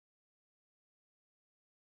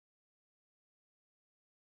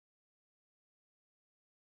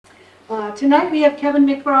Tonight we have Kevin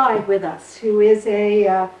McBride with us, who is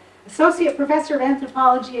a associate professor of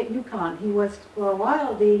anthropology at UConn. He was for a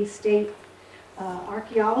while the state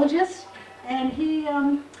archaeologist, and he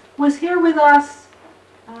was here with us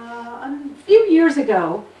a few years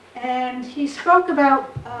ago, and he spoke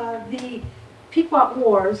about the Pequot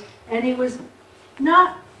Wars, and he was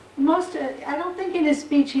not I don't think in his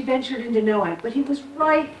speech he ventured into Noank, but he was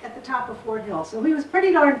right at the top of Fort Hill, so he was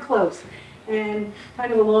pretty darn close, and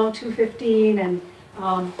kind of along 215, and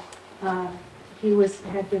he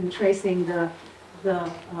had been tracing the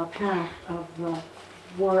path of the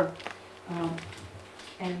war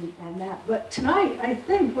and that. But tonight, I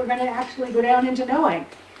think we're going to actually go down into Noank,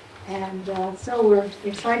 and so we're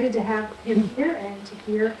excited to have him here and to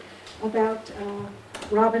hear about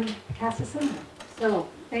Robin Cassacinamon. So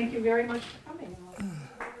thank you very much for coming.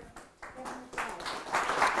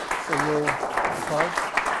 So we'll pause.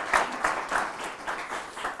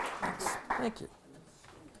 Thank you.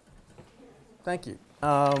 Thank you.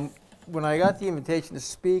 When I got the invitation to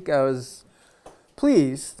speak, I was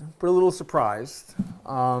pleased, but a little surprised.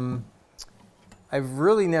 I've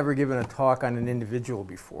really never given a talk on an individual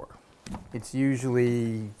before. It's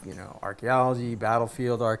usually, archaeology,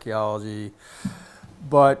 battlefield archaeology.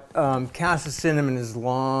 But Cassacinamon has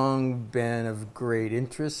long been of great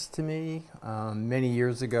interest to me. Many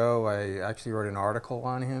years ago, I actually wrote an article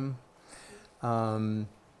on him.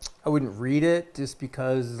 I wouldn't read it just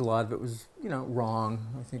because a lot of it was, wrong.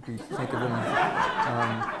 I think we think of him,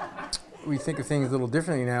 we think of things a little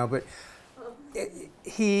differently now, but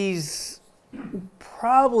he's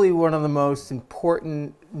probably one of the most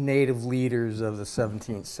important native leaders of the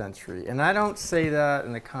 17th century. And I don't say that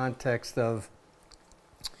in the context of,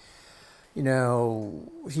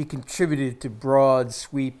 he contributed to broad,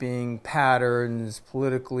 sweeping patterns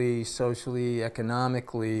politically, socially,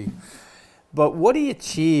 economically. But what he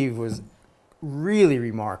achieved was really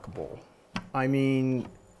remarkable. I mean,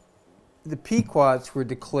 the Pequots were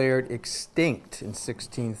declared extinct in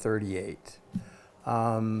 1638.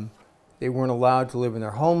 They weren't allowed to live in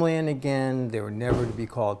their homeland again. They were never to be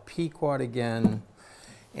called Pequot again.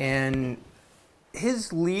 And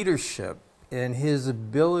his leadership and his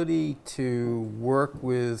ability to work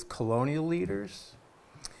with colonial leaders,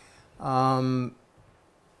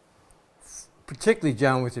 particularly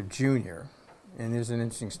John Winthrop Jr., and there's an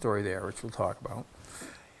interesting story there, which we'll talk about.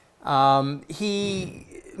 He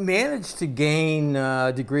managed to gain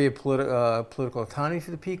a degree of political autonomy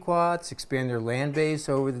for the Pequots, expand their land base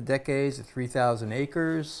over the decades to 3,000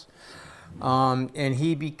 acres, and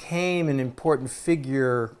he became an important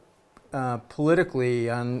figure politically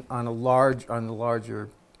on the larger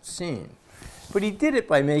scene. But he did it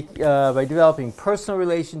by developing personal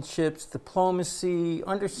relationships, diplomacy,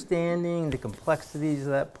 understanding the complexities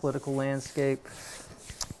of that political landscape.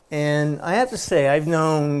 And I have to say, I've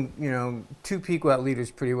known two Pequot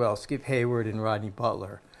leaders pretty well, Skip Hayward and Rodney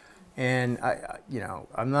Butler. And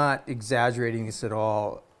I'm not exaggerating this at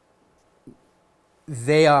all.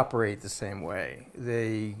 They operate the same way.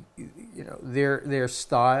 Their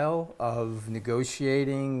style of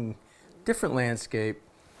negotiating, different landscape,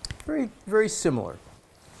 very, very similar.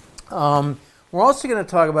 We're also going to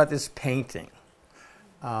talk about this painting.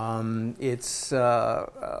 It's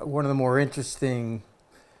one of the more interesting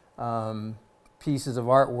pieces of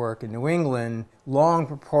artwork in New England, long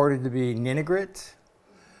purported to be Ninigret.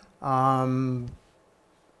 I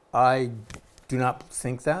do not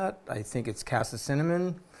think that. I think it's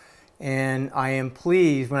Cassacinamon. And I am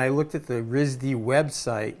pleased when I looked at the RISD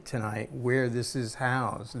website tonight where this is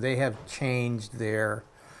housed. They have changed their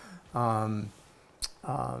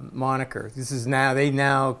moniker. They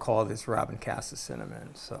now call this Robin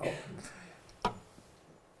Cassacinamon. So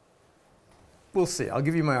we'll see. I'll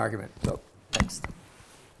give you my argument. So next.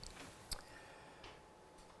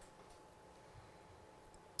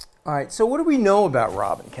 All right, so what do we know about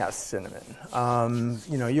Robin Cassacinamon?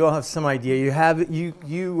 You all have some idea.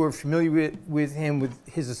 You were familiar with him with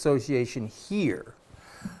his association here,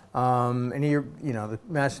 and here,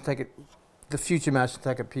 the future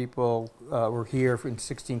Massachusetts people were here in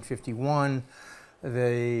 1651.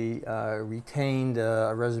 They retained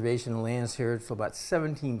a reservation of lands here until about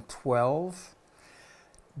 1712.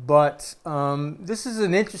 But this is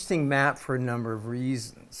an interesting map for a number of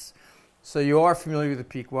reasons. So you are familiar with the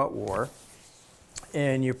Pequot War,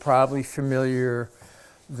 and you're probably familiar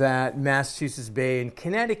that Massachusetts Bay and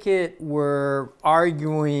Connecticut were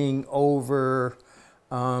arguing over,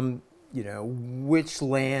 which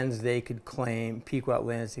lands they could claim, Pequot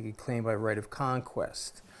lands they could claim by right of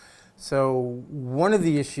conquest. So one of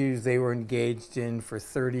the issues they were engaged in for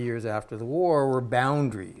 30 years after the war were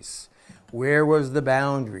boundaries. Where was the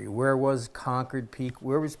boundary? Where was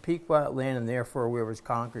where was Pequot land, and therefore where was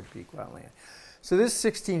conquered Pequot land? So this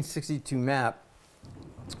 1662 map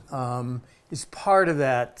is part of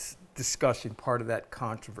that discussion, part of that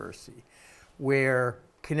controversy, where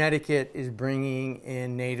Connecticut is bringing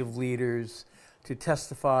in native leaders to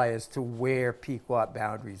testify as to where Pequot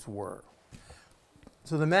boundaries were.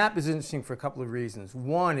 So the map is interesting for a couple of reasons.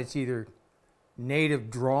 One, it's either native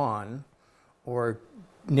drawn or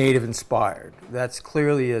native inspired. That's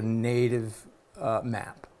clearly a native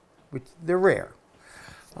map, which they're rare.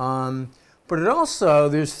 But it also,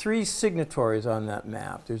 there's 3 signatories on that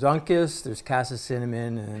map. There's Uncas, there's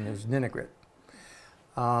Cassacinamon, and there's Ninigret.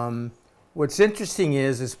 What's interesting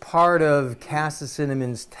is, as part of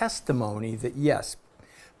Cassacinamon's testimony, that yes,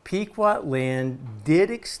 Pequot land did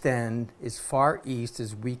extend as far east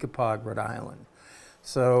as Weekapaug, Rhode Island.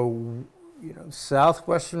 So, you know,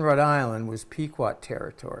 southwestern Rhode Island was Pequot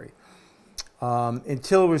territory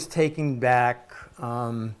until it was taken back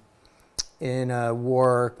in a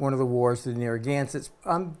war, one of the wars of the Narragansetts,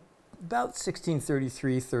 about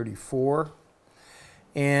 1633-34.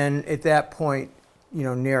 And at that point, you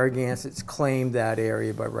know, Narragansetts claimed that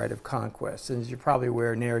area by right of conquest. And as you're probably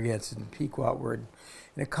aware, Narragansett and Pequot were in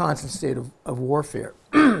a constant state of warfare.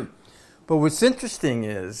 But what's interesting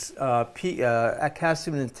is,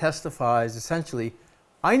 Cassacinamon testifies essentially,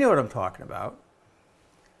 I know what I'm talking about.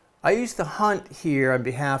 I used to hunt here on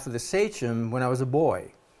behalf of the sachem when I was a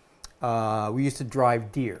boy. We used to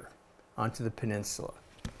drive deer onto the peninsula.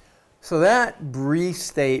 So that brief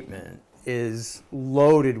statement is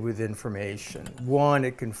loaded with information. One,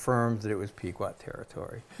 it confirms that it was Pequot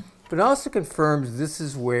territory, but it also confirms this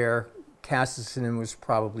is where Cassacinamon was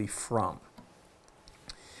probably from.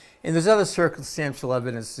 And there's other circumstantial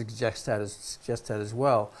evidence that suggests that as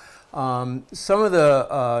well. Some of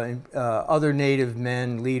the other native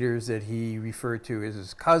men, leaders that he referred to as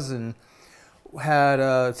his cousin, had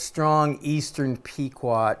a strong Eastern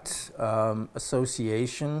Pequot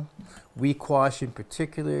association. Wequash in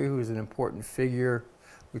particular, who is an important figure,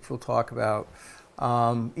 which we'll talk about.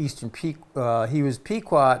 He was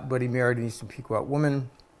Pequot, but he married an Eastern Pequot woman.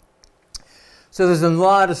 So there's a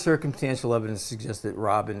lot of circumstantial evidence to suggest that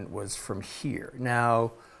Robin was from here.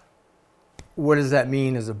 Now, what does that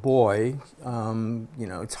mean as a boy? You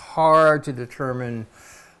know, it's hard to determine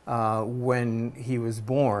when he was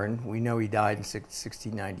born. We know he died in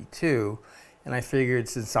 1692, and I figured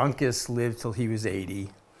since Uncas lived till he was 80,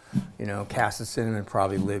 you know, Cassacinamon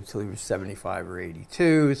probably lived till he was 75 or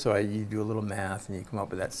 82, so you do a little math and you come up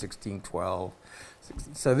with that 1612.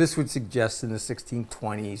 So this would suggest in the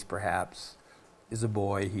 1620s, perhaps, as a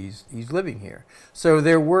boy, he's living here. So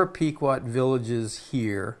there were Pequot villages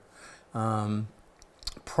here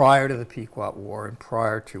prior to the Pequot War and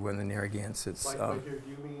prior to when the Narragansetts. Do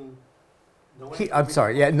you mean Noank? I'm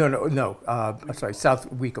sorry. Yeah, no. I'm sorry. South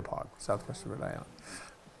Weekapaug, southwestern Rhode Island.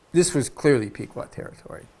 This was clearly Pequot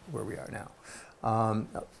territory where we are now.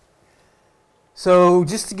 So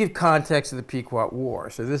just to give context of the Pequot War,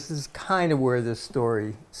 so this is kind of where this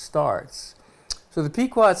story starts. So the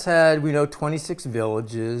Pequots had, we know, 26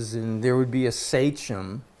 villages, and there would be a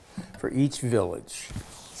sachem for each village.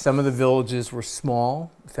 Some of the villages were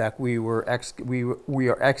small. In fact, we are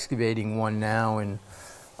excavating one now in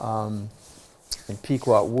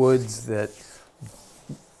Pequot Woods that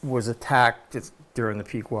was attacked during the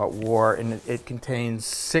Pequot War, and it contains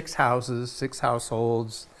 6 houses, 6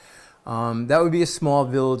 households. That would be a small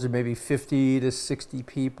village of maybe 50 to 60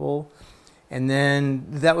 people. And then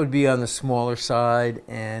that would be on the smaller side,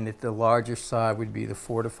 and at the larger side would be the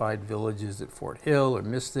fortified villages at Fort Hill or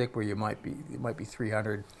Mystic, where it might be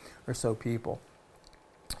 300 or so people.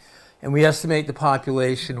 And we estimate the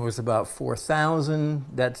population was about 4,000.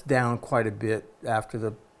 That's down quite a bit after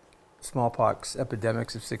the smallpox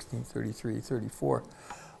epidemics of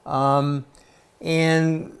 1633-34.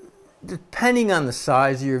 And depending on the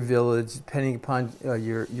size of your village, depending upon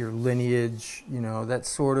your lineage, you know, that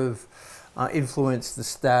sort of influenced the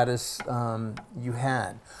status you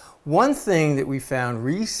had. One thing that we found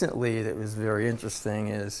recently that was very interesting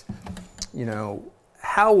is, you know,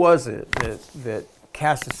 how was it that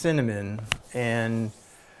Cassacinamon and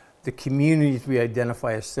the communities we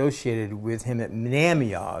identify associated with him at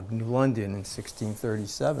Mnamiog, New London in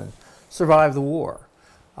 1637, survived the war?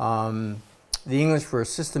 The English were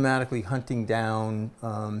systematically hunting down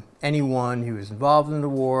anyone who was involved in the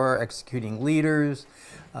war, executing leaders,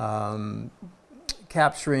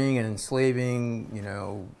 capturing and enslaving, you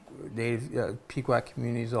know, native Pequot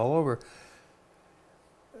communities all over.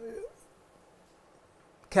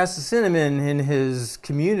 Cassacinamon and his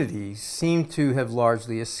community seem to have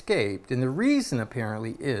largely escaped, and the reason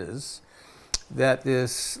apparently is that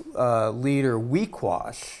this leader,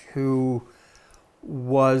 Wequash, who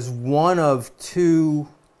was one of two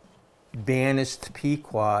banished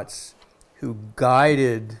Pequots who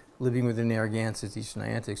guided, living with the Narragansetts, Eastern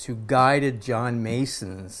Niantics, who guided John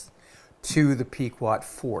Mason's to the Pequot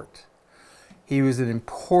fort. He was an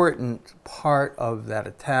important part of that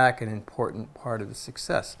attack, an important part of the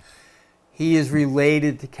success. He is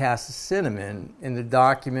related to Cassacinamon, and the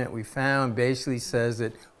document we found basically says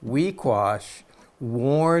that Wequash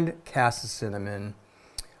warned Cassacinamon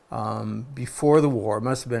before the war. It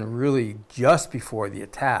must have been really just before the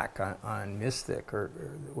attack on Mystic, or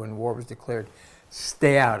when war was declared.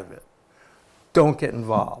 Stay out of it. Don't get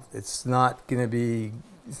involved. It's not going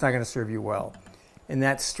to serve you well. And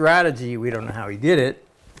that strategy, we don't know how he did it,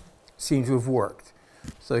 seems to have worked.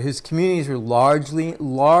 So his communities were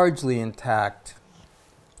largely intact,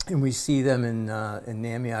 and we see them in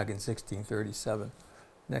Namiag in 1637.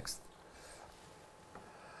 Next.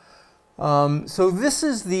 So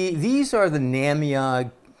these are the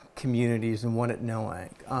Namiag communities and one at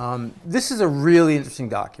Noank. This is a really interesting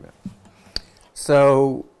document.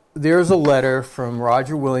 So there's a letter from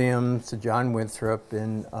Roger Williams to John Winthrop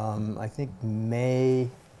in, I think, May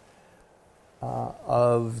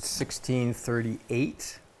of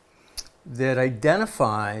 1638 that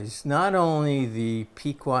identifies not only the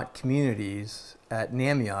Pequot communities at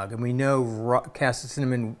Namiag, and we know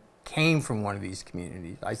Cassacinamon came from one of these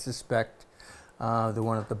communities. I suspect the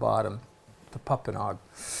one at the bottom, the Papanog.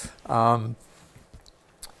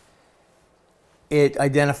 It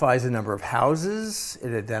identifies the number of houses.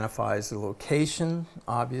 It identifies the location,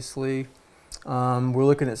 obviously. We're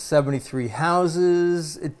looking at 73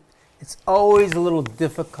 houses. It's always a little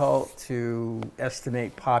difficult to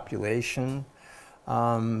estimate population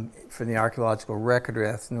from the archaeological record or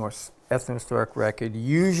ethnohistoric record.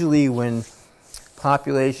 Usually when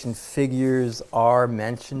population figures are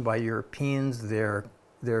mentioned by Europeans, they're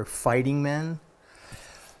fighting men.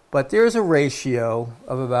 But there's a ratio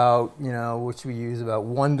of about, which we use about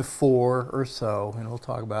 1 to 4 or so, and we'll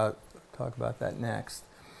talk about that next.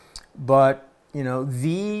 But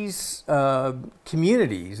these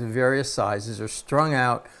communities of various sizes are strung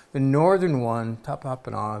out. The northern one,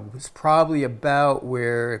 Tapapanog, was probably about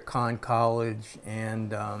where Conn College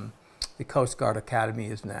and the Coast Guard Academy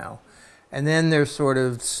is now. And then they're sort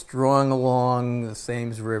of strung along the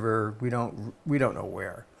Thames River. We don't know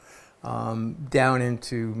where. Down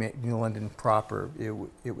into New London proper,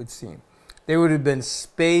 it would seem. They would have been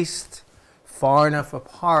spaced far enough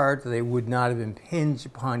apart that they would not have impinged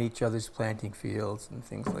upon each other's planting fields and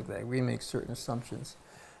things like that. We make certain assumptions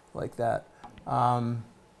like that.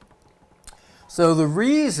 So the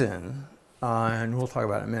reason, and we'll talk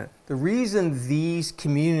about it in a minute, the reason these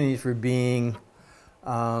communities were being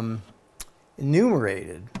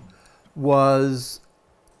enumerated was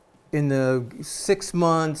in the 6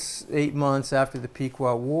 months, 8 months after the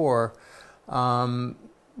Pequot War,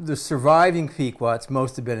 the surviving Pequots,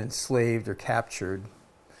 most have been enslaved or captured,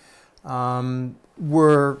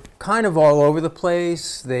 were kind of all over the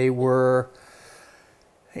place. English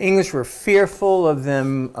were fearful of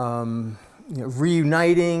them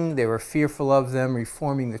reuniting. They were fearful of them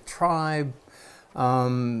reforming the tribe.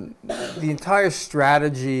 The entire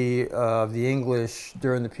strategy of the English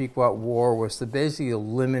during the Pequot War was to basically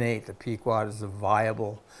eliminate the Pequot as a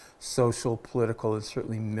viable social, political, and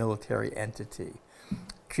certainly military entity.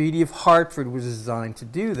 Treaty of Hartford was designed to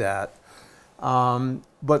do that,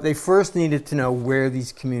 but they first needed to know where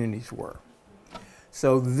these communities were.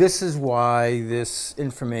 So this is why this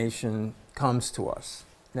information comes to us.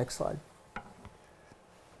 Next slide.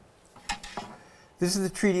 This is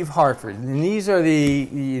the Treaty of Hartford, and these are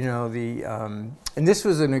and this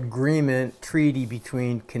was an agreement treaty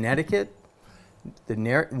between Connecticut, the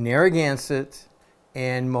Narragansett,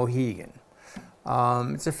 and Mohegan.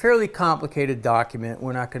 It's a fairly complicated document.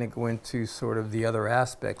 We're not going to go into sort of the other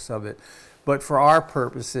aspects of it, but for our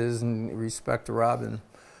purposes, and respect to Robin,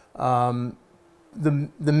 the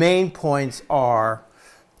main points are,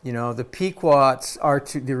 the Pequots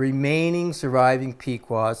the remaining surviving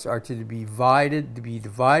Pequots are to be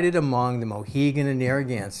divided among the Mohegan and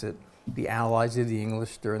Narragansett, the allies of the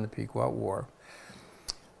English during the Pequot War.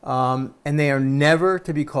 And they are never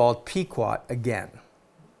to be called Pequot again,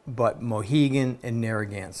 but Mohegan and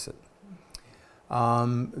Narragansett.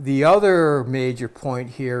 The other major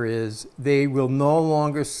point here is they will no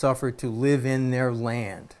longer suffer to live in their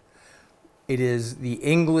land. It is the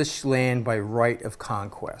English land by right of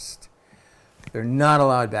conquest. They're not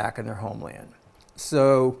allowed back in their homeland.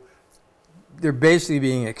 So they're basically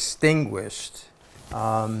being extinguished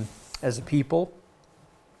as a people,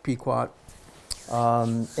 Pequot,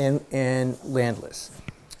 and landless.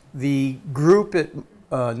 The group at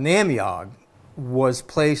Namiog was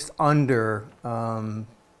placed under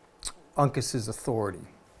Uncas's authority,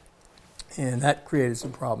 and that created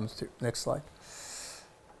some problems too. Next slide.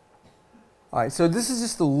 All right, so this is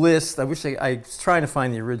just a list. I wish I was trying to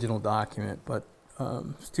find the original document, but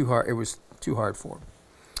it's too hard. It was too hard for me.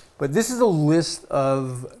 But this is a list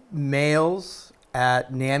of males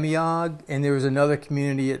at Namiog, and there was another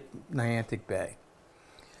community at Niantic Bay.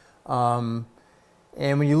 And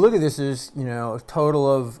when you look at this, there's a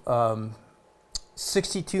total of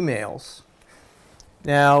 62 males.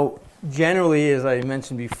 Now, generally, as I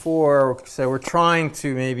mentioned before, so we're trying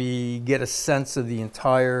to maybe get a sense of the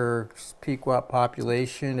entire Pequot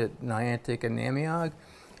population at Niantic and Namiog.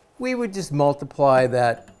 We would just multiply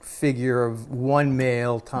that figure of one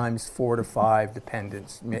male times 4 to 5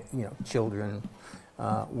 dependents, children,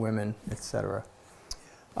 women, etc.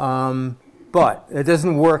 But it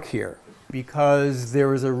doesn't work here because there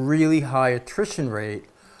was a really high attrition rate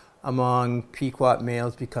among Pequot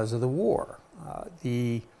males because of the war.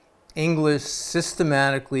 The English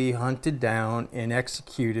systematically hunted down and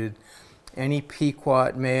executed any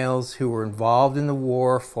Pequot males who were involved in the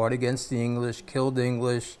war, fought against the English, killed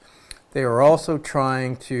English. They were also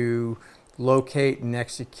trying to locate and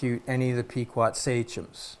execute any of the Pequot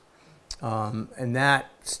sachems. And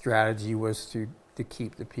that strategy was to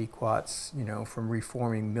keep the Pequots, from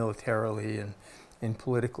reforming militarily and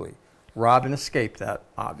politically. Robin escaped that,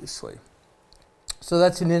 obviously. So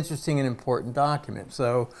that's an interesting and important document.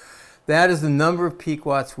 So that is the number of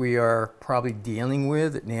Pequots we are probably dealing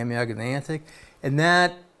with at Namiog and Niantic. And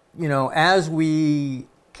that, as we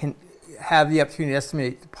can have the opportunity to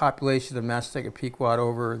estimate the population of Massachusetts Pequot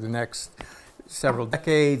over the next several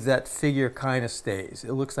decades, that figure kind of stays.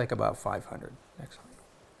 It looks like about 500. Next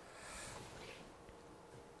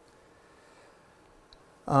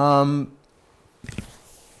one.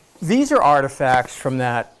 These are artifacts from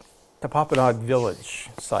that Tepopinaug Village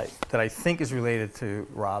site that I think is related to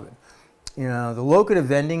Robin. The locative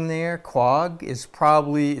vending there, quag, is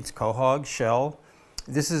probably, it's quahog shell.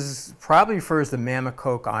 This is probably refers to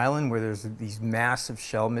Mammacoke Island, where there's these massive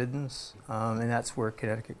shell middens, and that's where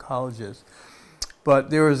Connecticut College is. But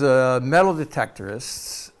there was a metal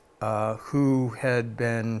detectorist who had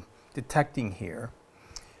been detecting here,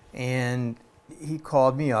 and he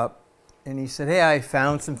called me up, and he said, hey, I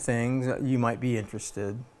found some things that you might be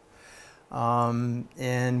interested.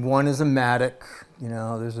 And one is a mattock,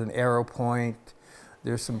 there's an arrow point,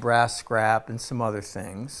 there's some brass scrap and some other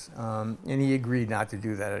things. And he agreed not to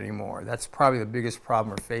do that anymore. That's probably the biggest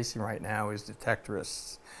problem we're facing right now is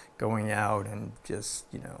detectorists going out and just,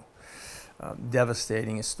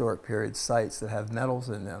 devastating historic period sites that have metals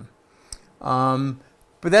in them.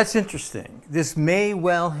 But that's interesting. This may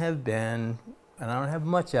well have been, and I don't have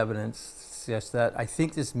much evidence to suggest that, I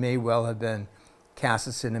think this may well have been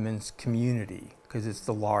Cassacinamon's community because it's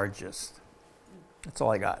the largest. That's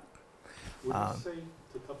all I got. Would you say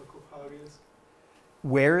the topical how it is?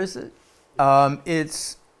 Where is it?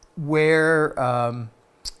 It's where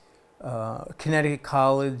Connecticut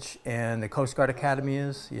College and the Coast Guard Academy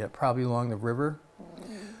is. Yeah, probably along the river.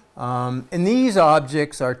 And these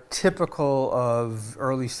objects are typical of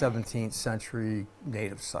early 17th century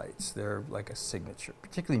native sites. They're like a signature,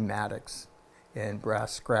 particularly mattocks and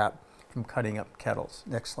brass scrap from cutting up kettles.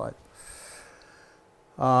 Next slide.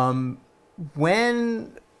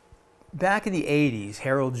 When, back in the 80s,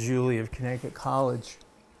 Harold Julie of Connecticut College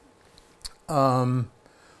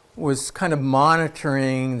was kind of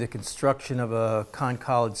monitoring the construction of a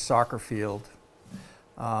College soccer field,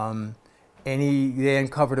 and they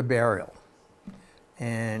uncovered a burial.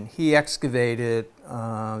 And he excavated,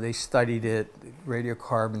 they studied it,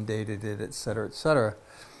 radiocarbon dated it, et cetera, et cetera.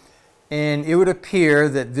 And it would appear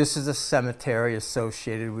that this is a cemetery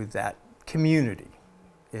associated with that community.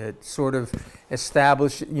 It sort of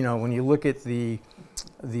established, when you look at the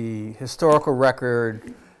historical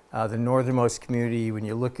record, the northernmost community, when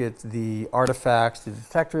you look at the artifacts the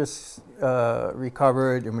detectorists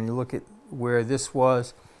recovered, and when you look at where this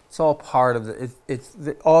was, it's all part of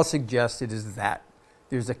all suggested is that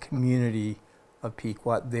there's a community of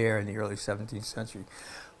Pequot there in the early 17th century.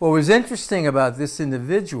 What was interesting about this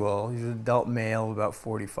individual, he's an adult male, about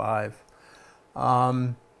 45,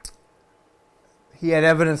 he had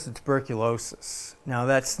evidence of tuberculosis. Now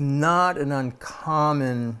that's not an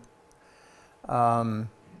uncommon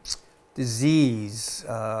disease.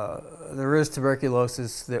 There is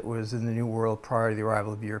tuberculosis that was in the New World prior to the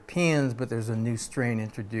arrival of Europeans, but there's a new strain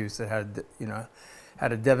introduced that had,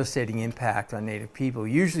 had a devastating impact on native people.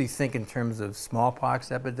 We usually think in terms of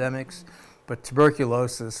smallpox epidemics, but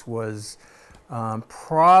tuberculosis was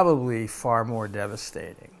probably far more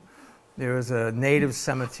devastating. There was a native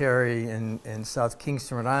cemetery in South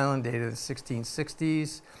Kingston, Rhode Island, dated in the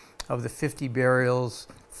 1660s. Of the 50 burials,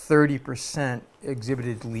 30%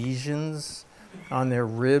 exhibited lesions on their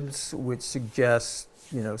ribs, which suggests,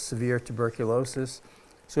 severe tuberculosis.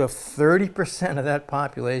 So if 30% of that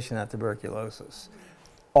population had tuberculosis,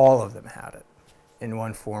 all of them had it in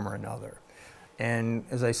one form or another. And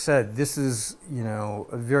as I said, this is, a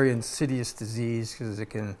very insidious disease because it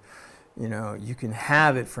can, you can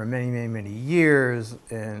have it for many, many, many years,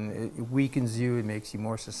 and it weakens you. It makes you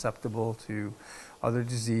more susceptible to other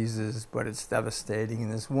diseases, but it's devastating.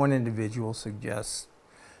 And this one individual suggests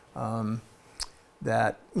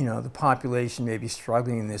that, the population may be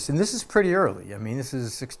struggling in this. And this is pretty early. I mean, this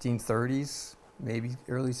is 1630s, maybe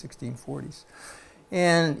early 1640s.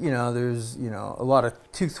 And, there's, a lot of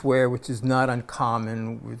tooth wear, which is not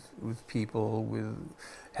uncommon with people with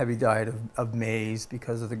heavy diet of maize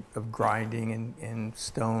because of grinding and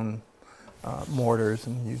stone mortars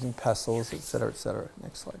and using pestles, et cetera, et cetera.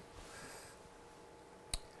 Next slide.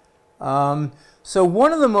 So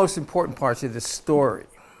one of the most important parts of this story,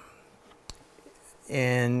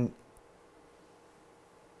 and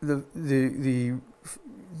the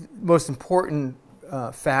most important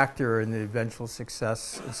factor in the eventual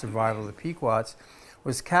success and survival of the Pequots,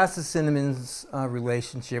 was Cassaciнаmon's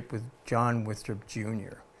relationship with John Winthrop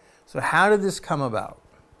Jr. So how did this come about?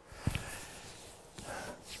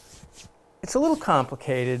 It's a little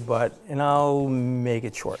complicated, and I'll make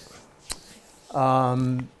it short.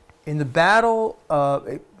 In the battle,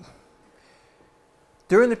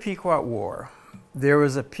 during the Pequot War, there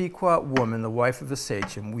was a Pequot woman, the wife of a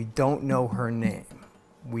sachem. We don't know her name.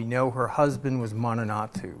 We know her husband was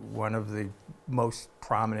Mononatu, one of the most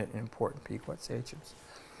prominent and important Pequot sachems.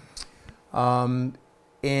 In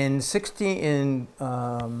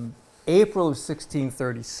April of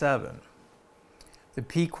 1637, the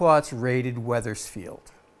Pequots raided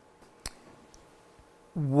Wethersfield.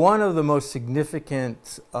 One of the most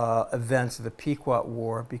significant events of the Pequot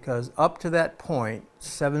War, because up to that point,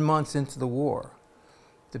 7 months into the war,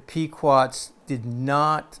 the Pequots did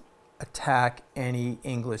not attack any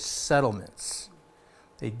English settlements.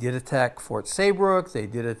 They did attack Fort Saybrook. They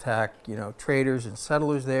did attack, traders and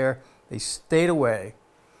settlers there. They stayed away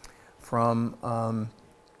from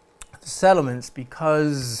the settlements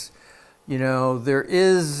because, there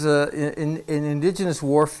is in indigenous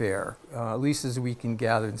warfare, at least as we can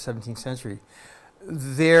gather in the 17th century,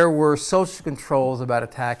 there were social controls about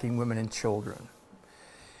attacking women and children.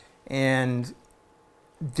 And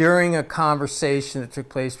during a conversation that took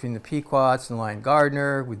place between the Pequots and Lion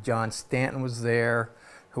Gardner, with John Stanton was there,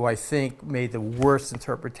 who I think made the worst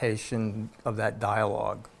interpretation of that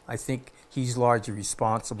dialogue. I think he's largely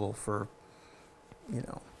responsible for,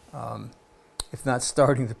 if not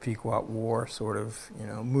starting the Pequot War, sort of,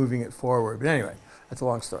 moving it forward. But anyway, that's a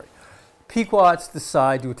long story. Pequots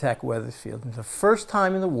decide to attack Wethersfield. And the first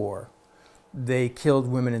time in the war, they killed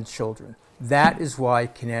women and children. That is why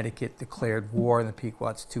Connecticut declared war on the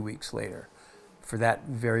Pequots 2 weeks later, for that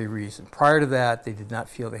very reason. Prior to that, they did not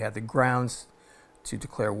feel they had the grounds to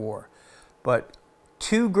declare war. But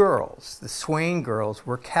 2 girls, the Swain girls,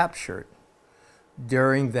 were captured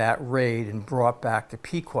during that raid and brought back to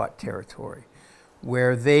Pequot territory,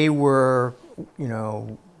 where they were,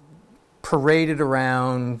 paraded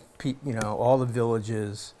around, all the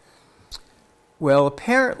villages. Well,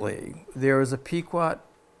 apparently, there was a Pequot,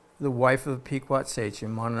 the wife of a Pequot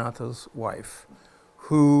sachem, Mononatu's wife,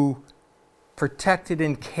 who protected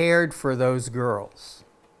and cared for those girls.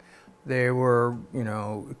 They were,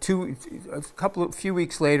 a few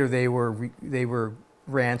weeks later, they were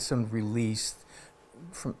ransomed, released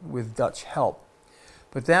with Dutch help.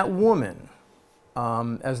 But that woman,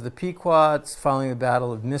 as the Pequots, following the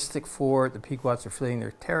Battle of Mystic Fort, the Pequots are fleeing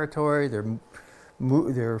their territory.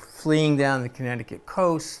 They're fleeing down the Connecticut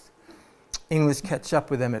coast. English catch up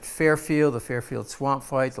with them at Fairfield, the Fairfield Swamp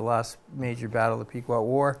Fight, the last major battle of the Pequot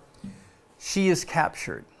War. She is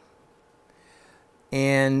captured.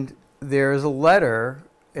 And there is a letter,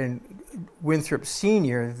 and Winthrop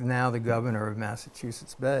Sr., now the governor of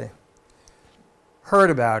Massachusetts Bay, heard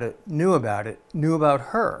about it, knew about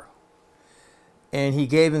her. And he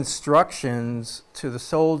gave instructions to the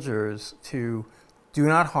soldiers to do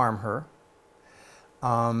not harm her.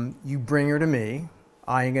 You bring her to me.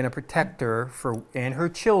 I am going to protect her and her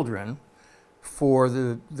children for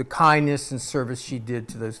the kindness and service she did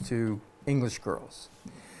to those 2 English girls.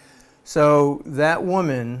 So that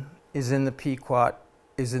woman is in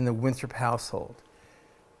the Winthrop household.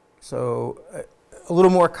 So a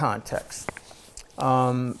little more context.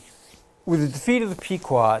 With the defeat of the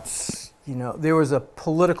Pequots, there was a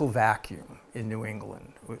political vacuum in New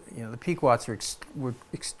England. The Pequots were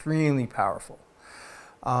extremely powerful,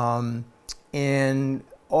 and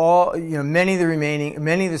many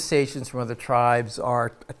of the stations from other tribes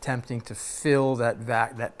are attempting to fill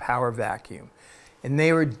that power vacuum, and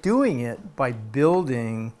they were doing it by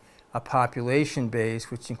building a population base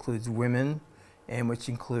which includes women and which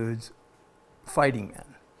includes fighting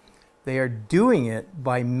men. They are doing it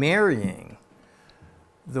by marrying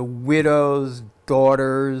the widows,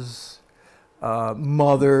 daughters,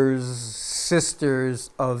 mothers, sisters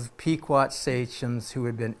of Pequot sachems who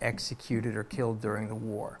had been executed or killed during the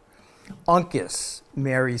war. Uncas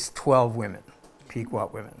marries 12 women,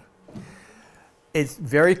 Pequot women. It's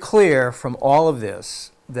very clear from all of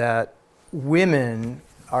this that women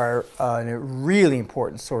are a really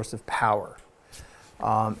important source of power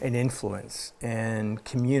and influence and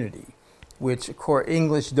community, which of course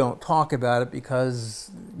English don't talk about it because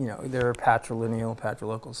they're a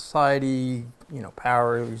patrilineal society.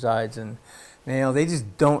 Power resides in male. They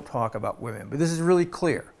just don't talk about women. But this is really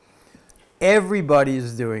clear. Everybody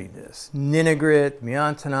is doing this. Ninigret,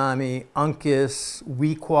 Miantanami, Uncas,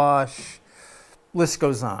 Weequash, list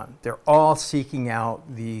goes on. They're all seeking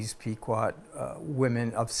out these Pequot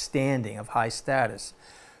women of standing, of high status.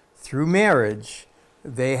 Through marriage,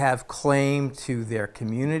 they have claim to their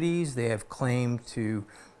communities, they have claim to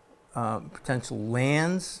potential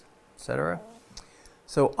lands, etc.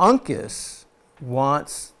 So Uncas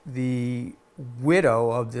wants the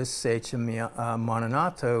widow of this sachem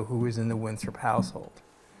Mononnato, who is in the Winthrop household.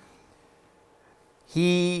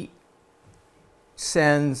 He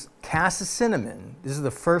sends Cassacinamon. This is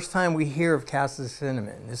the first time we hear of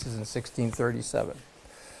Cassacinamon. This is in 1637,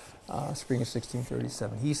 spring of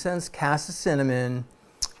 1637. He sends Cassacinamon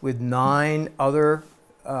with 9 other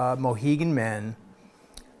Mohegan men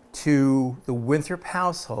to the Winthrop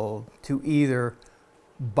household to either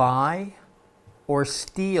buy or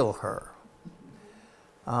steal her.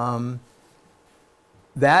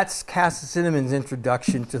 That's Cassacinammon's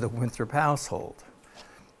introduction to the Winthrop household.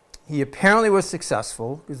 He apparently was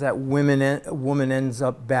successful because that woman ends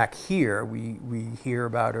up back here. We hear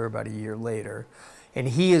about her about a year later. And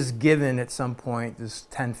he is given at some point this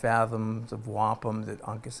 10 fathoms of wampum that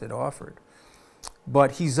Uncas had offered.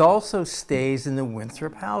 But he's also stays in the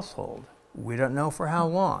Winthrop household. We don't know for how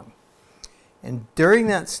long. And during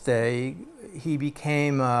that stay, he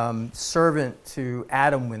became servant to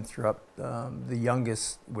Adam Winthrop, the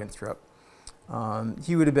youngest Winthrop.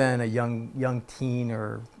 He would have been a young teen,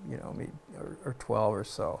 or maybe, or 12 or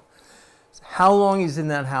so. How long he's in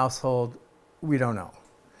that household, we don't know.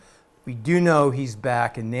 We do know he's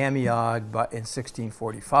back in Namiog in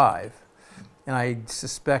 1645, and I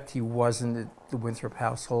suspect he wasn't at the Winthrop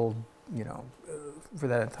household, for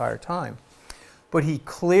that entire time. But he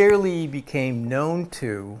clearly became known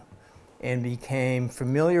to and became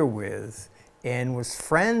familiar with and was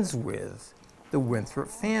friends with the Winthrop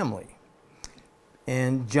family.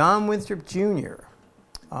 And John Winthrop Jr.,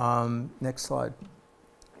 next slide,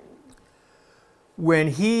 when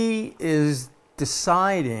he is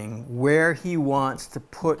deciding where he wants to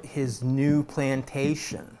put his new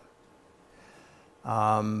plantation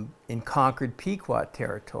in conquered Pequot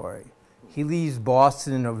territory, he leaves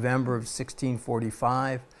Boston in November of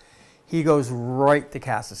 1645. He goes right to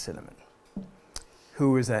Cassacinamon,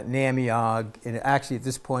 who is at Namiog, and actually at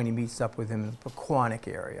this point he meets up with him in the Pequannock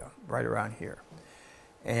area, right around here.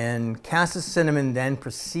 And Cassacinamon then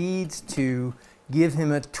proceeds to give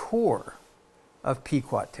him a tour of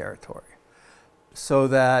Pequot territory, so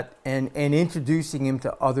that, and introducing him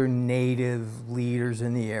to other native leaders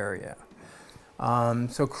in the area.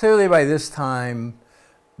 So clearly by this time,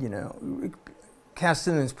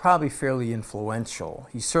 Cassacinamon is probably fairly influential.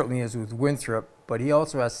 He certainly is with Winthrop, but he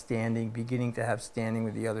also has standing, beginning to have standing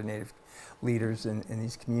with the other native leaders in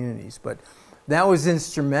these communities. But that was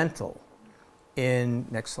instrumental in,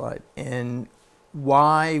 next slide, in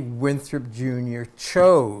why Winthrop Jr.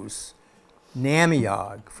 chose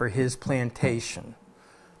Namiog for his plantation.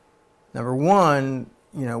 Number one,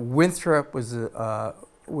 Winthrop was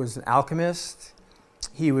an alchemist.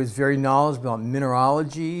 He was very knowledgeable about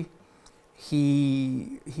mineralogy.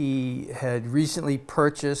 He had recently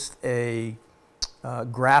purchased a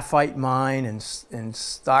graphite mine in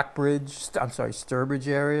Sturbridge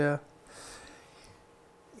area.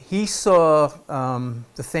 He saw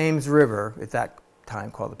the Thames River, at that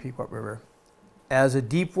time called the Pequot River, as a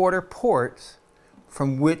deep water port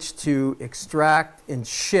from which to extract and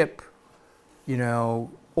ship,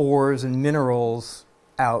 ores and minerals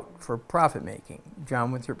out for profit making.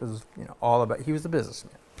 John Winthrop was, all about, he was a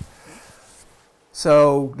businessman.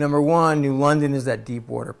 So, number one, New London is that deep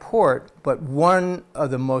water port, but one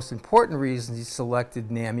of the most important reasons he selected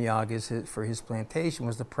Namiog for his plantation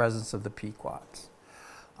was the presence of the Pequots.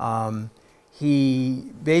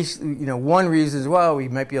 He basically, one reason is, well, we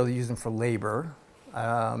might be able to use them for labor.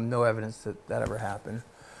 No evidence that that ever happened.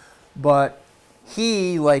 But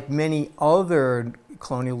he, like many other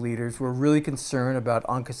colonial leaders, were really concerned about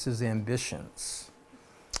Uncas's ambitions.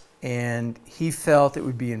 And he felt it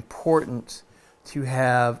would be important to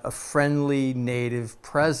have a friendly native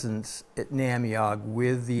presence at Namiog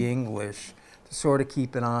with the English to sort of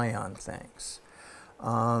keep an eye on things.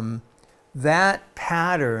 That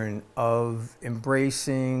pattern of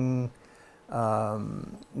embracing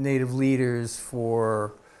native leaders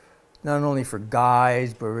for not only for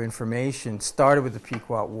guides but for information started with the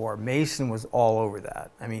Pequot War. Mason was all over that.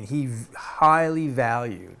 I mean, he highly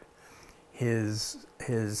valued his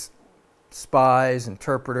spies,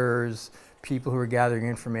 interpreters, people who were gathering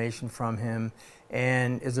information from him.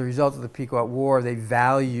 And as a result of the Pequot War, they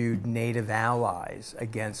valued native allies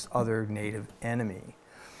against other native enemy.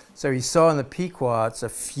 So he saw in the Pequots a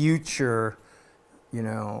future,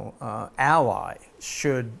 ally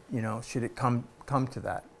should it come to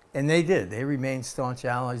that. And they did. They remained staunch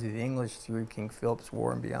allies of the English through King Philip's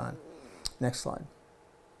War and beyond. Next slide.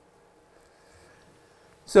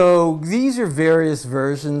 So these are various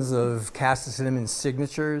versions of Cassaciнаmon's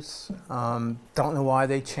signatures. Don't know why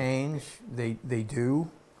they change. They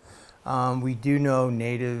do. We do know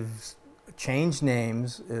natives change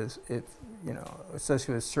names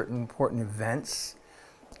associated with certain important events.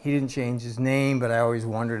 He didn't change his name, but I always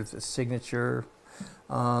wondered if the signature.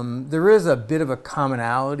 There is a bit of a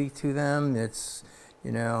commonality to them. It's,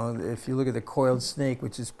 if you look at the coiled snake,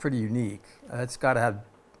 which is pretty unique, that's got to have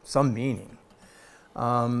some meaning.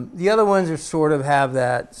 The other ones are have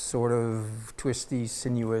that sort of twisty,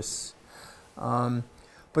 sinuous.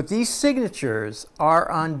 But these signatures are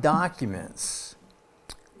on documents.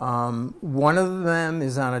 One of them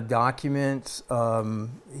is on a document.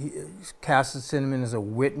 Cassacinamon is a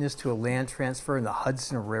witness to a land transfer in the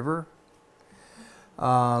Hudson River.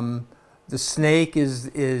 The snake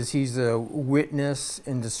he's a witness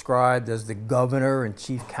and described as the governor and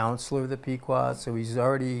chief counselor of the Pequot, so he's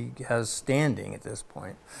already has standing at this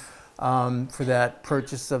point for that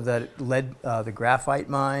purchase of that the graphite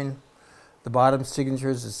mine. The bottom signature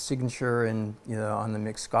is a signature on the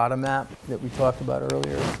Mixcotta map that we talked about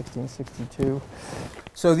earlier, 1662.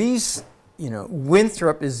 So these,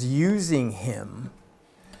 Winthrop is using him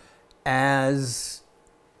as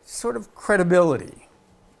sort of credibility.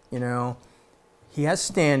 He has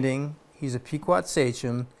standing. He's a Pequot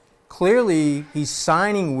sachem. Clearly, he's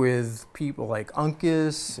signing with people like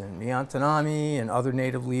Uncas and Miantanami and other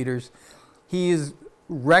native leaders. He is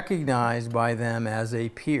recognized by them as a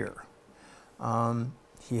peer.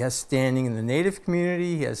 He has standing in the native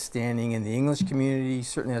community. He has standing in the English community. He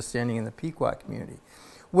certainly has standing in the Pequot community,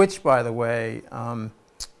 which, by the way,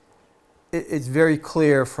 it's very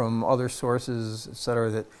clear from other sources, et cetera,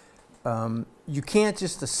 that you can't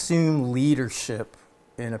just assume leadership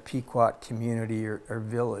in a Pequot community or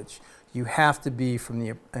village. You have to be from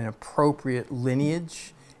an appropriate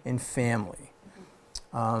lineage and family.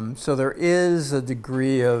 So there is a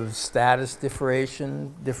degree of status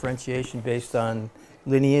differentiation based on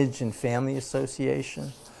lineage and family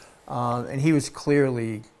association. And he was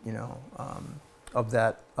clearly, of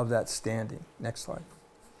that standing. Next slide.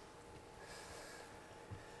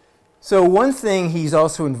 So one thing he's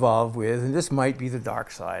also involved with, and this might be the dark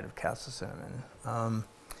side of Cassacinamon,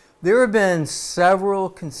 there have been several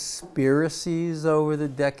conspiracies over the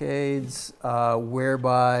decades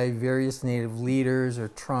whereby various native leaders are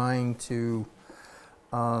trying to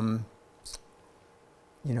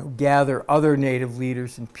gather other native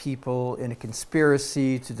leaders and people in a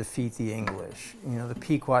conspiracy to defeat the English. The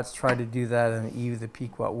Pequots tried to do that on the eve of the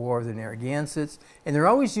Pequot War with the Narragansetts, and they're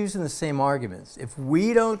always using the same arguments. If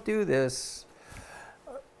we don't do this,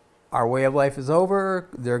 our way of life is over,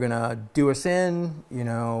 they're going to do us in,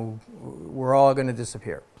 we're all going to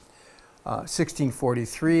disappear.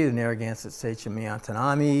 1643, the Narragansett sachem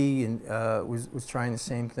Miantanami was trying the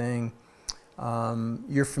same thing.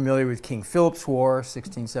 You're familiar with King Philip's War,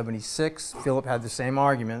 1676. Philip had the same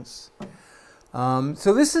arguments.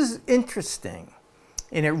 So this is interesting.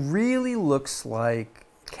 And it really looks like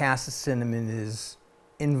Cassacinamon is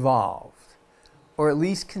involved, or at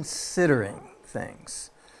least considering things.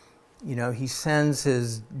 He sends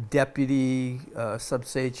his deputy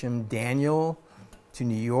subsachem Daniel to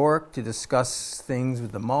New York to discuss things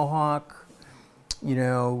with the Mohawk.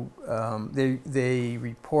 They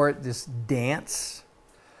report this dance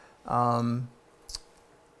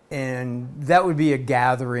and that would be a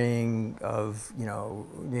gathering of, you know,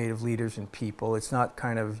 Native leaders and people. It's not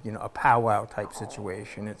kind of, you know, a powwow type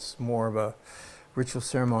situation. It's more of a ritual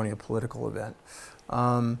ceremony, a political event.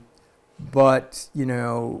 But, you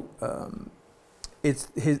know,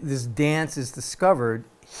 this dance is discovered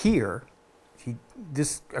here.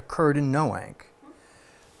 This occurred in Noank,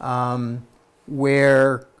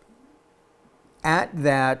 where at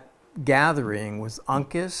that gathering was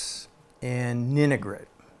Uncas and Ninigret.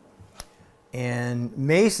 And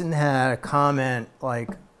Mason had a comment like,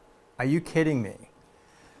 "Are you kidding me?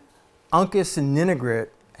 Uncas and Ninigret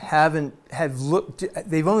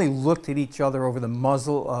they've only looked at each other over the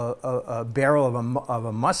muzzle, a barrel of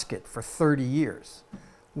a musket for 30 years.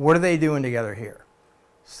 What are they doing together here?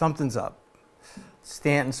 Something's up."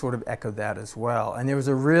 Stanton sort of echoed that as well. And there was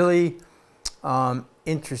a really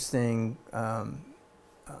interesting, and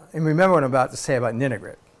remember what I'm about to say about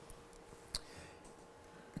Ninigret.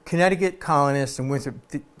 Connecticut colonists and Winthrop,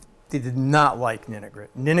 they did not like Ninigret.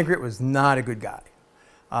 Ninigret was not a good guy,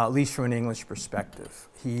 at least from an English perspective.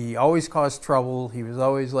 He always caused trouble. He was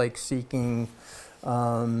always like seeking, you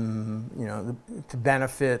know, to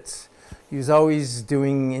benefit. He was always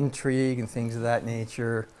doing intrigue and things of that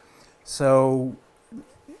nature. So,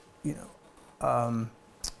 you know,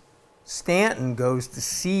 Stanton goes to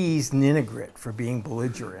seize Ninigret for being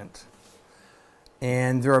belligerent,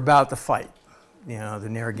 and they're about to fight. You know,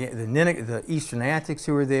 the Eastern Antics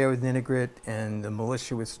who are there with Ninigret and the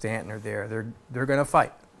militia with Stanton are there. They're going to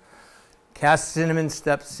fight. Cassacinamon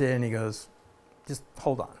steps in. He goes, "Just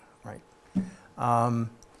hold on, right?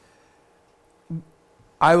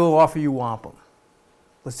 I will offer you wampum.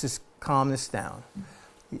 Let's just calm this down."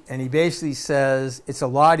 And he basically says it's a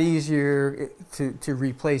lot easier to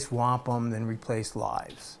replace wampum than replace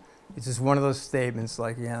lives. It's just one of those statements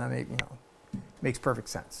like, yeah, makes perfect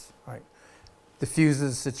sense, right?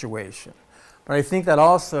 Diffuses the situation. But I think that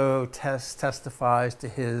also testifies to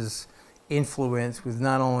his influence with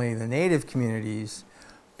not only the native communities,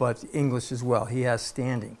 but English as well. He has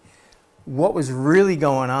standing. What was really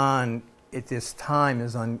going on at this time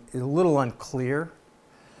is a little unclear,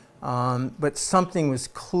 but something was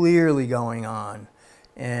clearly going on.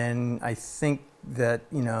 And I think that,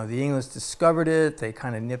 you know, the English discovered it, they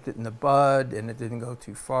kind of nipped it in the bud, and it didn't go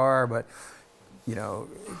too far, but you know,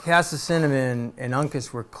 Cassacinamon and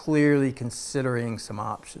Uncas were clearly considering some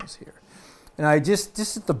options here. And I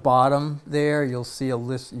just at the bottom there, you'll see a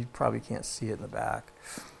list. You probably can't see it in the back.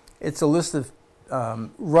 It's a list of,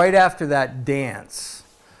 right after that dance,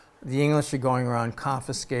 the English are going around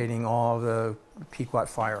confiscating all the Pequot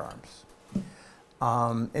firearms.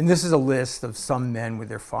 And this is a list of some men with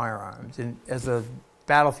their firearms. And as a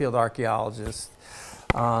battlefield archaeologist,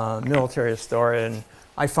 military historian,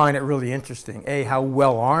 I find it really interesting, A, how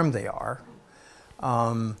well armed they are,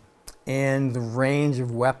 and the range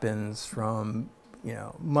of weapons from, you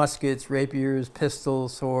know, muskets, rapiers,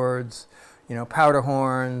 pistols, swords, you know, powder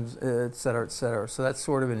horns, et cetera, et cetera. So that's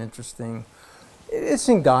sort of an interesting, it's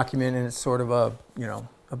in document, and it's sort of a, you know,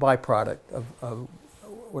 a byproduct of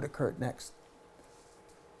what occurred next.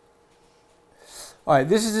 All right,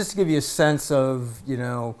 this is just to give you a sense of, you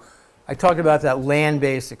know, I talked about that land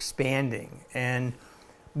base expanding, and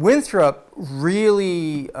Winthrop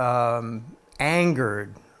really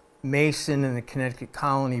angered Mason and the Connecticut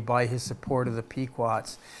colony by his support of the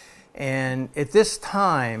Pequots. And at this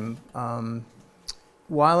time,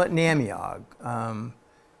 while at Namiog,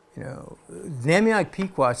 you know, Namiog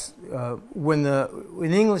Pequots, when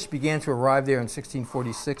English began to arrive there in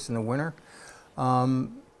 1646 in the winter,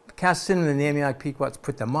 Cassacinamon and the Namiog Pequots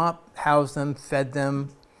put them up, housed them, fed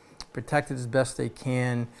them, protected as best they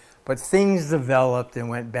can. But things developed and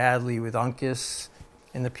went badly with Uncas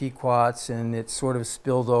and the Pequots, and it sort of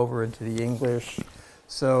spilled over into the English.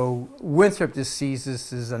 So Winthrop just sees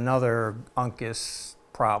this as another Uncas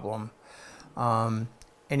problem. And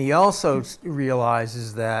he also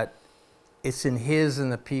realizes that it's in his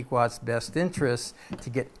and the Pequots' best interest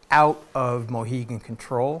to get out of Mohegan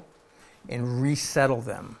control and resettle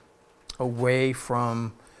them away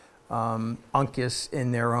from Uncas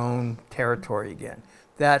in their own territory again.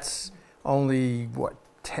 That's only, what,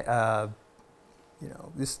 you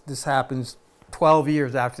know, this happens 12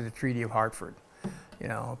 years after the Treaty of Hartford, you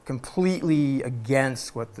know, completely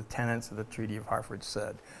against what the tenets of the Treaty of Hartford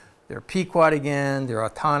said. They're Pequot again, they're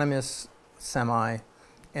autonomous, semi,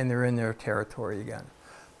 and they're in their territory again.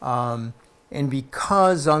 And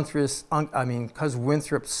because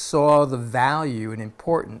Winthrop saw the value and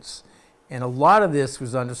importance, and a lot of this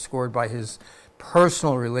was underscored by his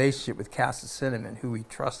personal relationship with Cassacinamon, who he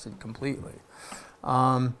trusted completely.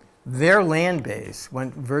 Their land base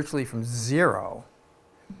went virtually from 0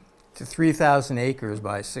 to 3,000 acres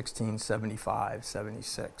by 1675,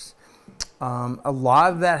 76. A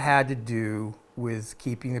lot of that had to do with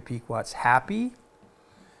keeping the Pequots happy,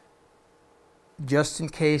 just in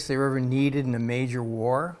case they were ever needed in a major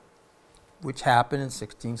war, which happened in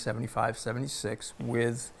 1675, 76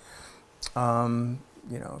 with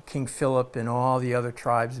King Philip and all the other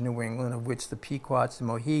tribes in New England, of which the Pequots and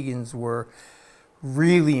Mohegans were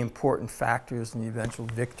really important factors in the eventual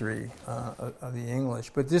victory of the English.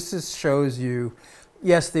 But this shows you,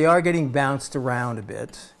 yes, they are getting bounced around a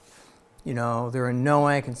bit. They're in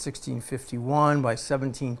Noank in 1651. By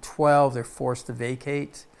 1712, they're forced to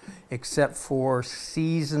vacate, except for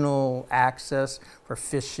seasonal access for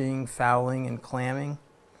fishing, fowling, and clamming.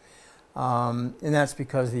 And that's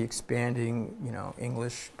because of the expanding,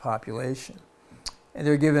 English population. And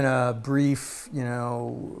they're given a brief,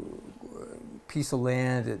 piece of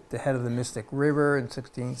land at the head of the Mystic River in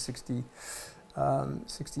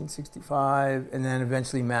 1665, and then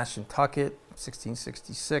eventually Mashantucket,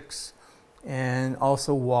 1666, and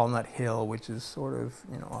also Walnut Hill, which is sort of,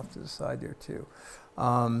 off to the side there too.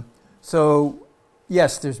 So,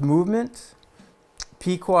 yes, there's movement.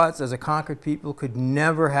 Pequots, as a conquered people, could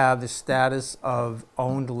never have the status of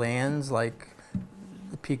owned lands like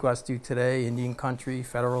the Pequots do today, Indian country,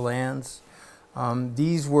 federal lands.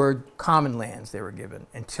 These were common lands they were given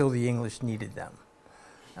until the English needed them.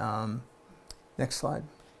 Next slide.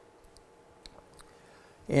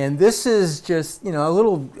 And this is just, a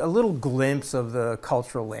little glimpse of the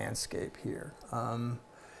cultural landscape here.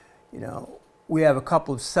 We have a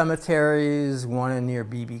couple of cemeteries, one near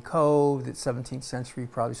Beebe Cove, that's 17th century,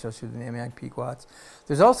 probably associated with the Noank Pequots.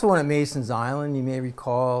 There's also one at Mason's Island, you may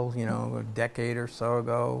recall, a decade or so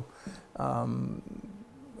ago.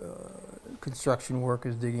 Construction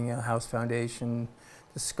workers digging a house foundation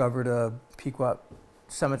discovered a Pequot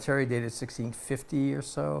cemetery dated 1650 or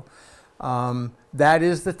so. That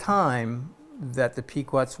is the time that the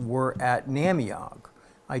Pequots were at Namiog.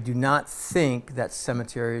 I do not think that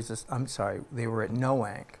cemetery is, they were at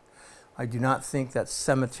Noank. I do not think that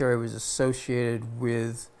cemetery was associated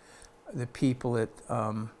with the people at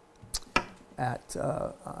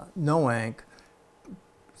Noank.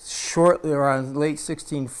 Shortly around late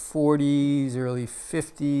 1640s, early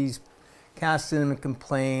 50s, Cassacinamon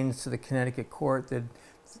complains to the Connecticut court that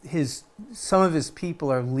some of his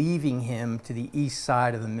people are leaving him to the east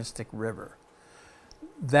side of the Mystic River.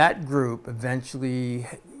 That group eventually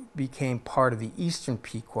became part of the Eastern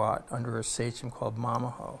Pequot under a sachem called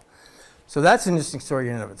Mamaho. So that's an interesting story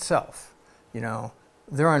in and of itself.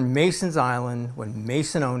 They're on Mason's Island. When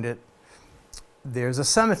Mason owned it, there's a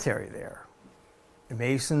cemetery there.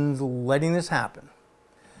 Mason's letting this happen.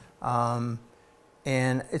 And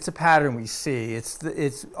it's a pattern we see.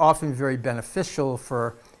 It's often very beneficial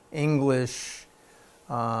for English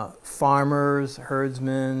farmers,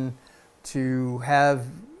 herdsmen, to have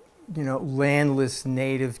landless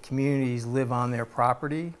native communities live on their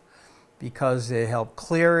property because they help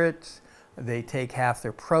clear it, they take half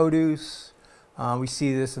their produce. We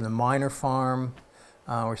see this in the Minor Farm.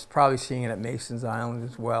 We're probably seeing it at Mason's Island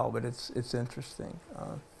as well, but it's interesting.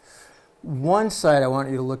 One site I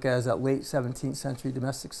want you to look at is that late 17th century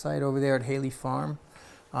domestic site over there at Haley Farm.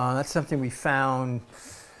 That's something we found,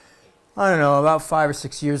 about 5 or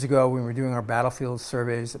 6 years ago when we were doing our battlefield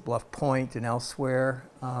surveys at Bluff Point and elsewhere.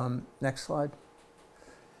 Next slide.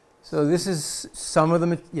 So this is some of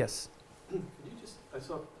them. Yes? Could you I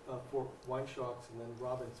saw Fort Wine-Shocks and then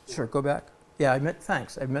Robbins. Sure, go back. Yeah,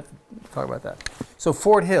 thanks. I meant to talk about that. So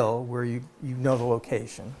Fort Hill, where you know the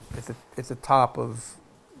location, it's the top of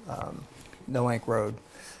Noank Road.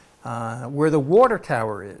 Where the water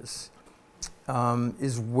tower is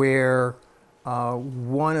where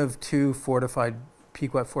one of two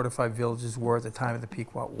Pequot fortified villages were at the time of the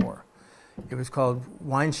Pequot War. It was called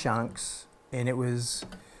Wine-Shocks, and it was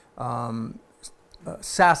Sassacus,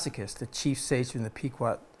 the chief sachem of the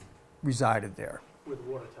Pequot, resided there. Where the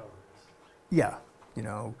water tower is. Yeah,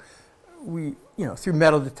 through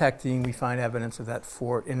metal detecting, we find evidence of that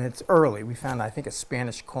fort, and it's early. We found, I think, a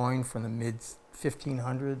Spanish coin from the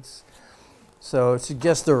mid-1500s, so it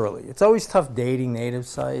suggests early. It's always tough dating native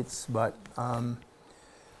sites, but at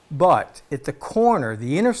the corner,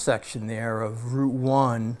 the intersection there of Route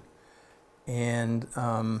 1 and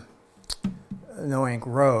Noank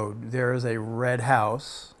Road, there is a red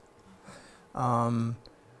house.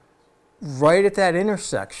 Right at that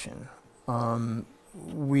intersection,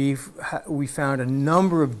 we found a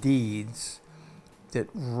number of deeds that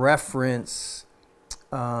reference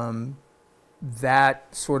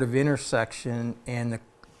that sort of intersection and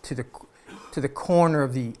to the corner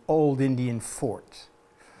of the old Indian fort.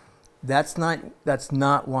 That's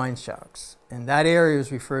not wine shocks, and that area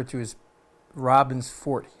is referred to as Robbins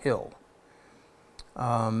Fort Hill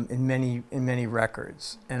in many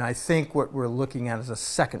records. And I think what we're looking at is a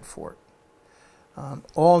second fort.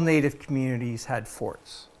 All native communities had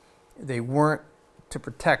forts. They weren't to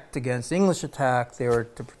protect against English attack; they were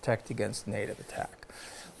to protect against native attack.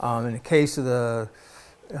 In the case of the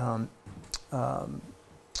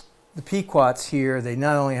Pequots here, they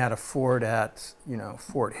not only had a fort at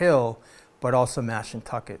Fort Hill, but also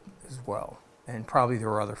Mashantucket as well, and probably there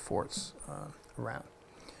were other forts around.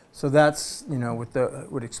 So that's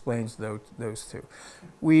what explains those two.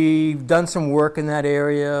 We've done some work in that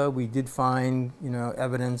area. We did find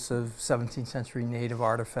evidence of 17th century native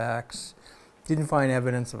artifacts. Didn't find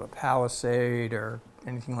evidence of a palisade or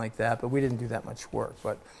anything like that, but we didn't do that much work.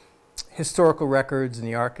 But historical records and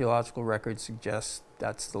the archaeological records suggest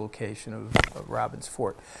that's the location of Robbins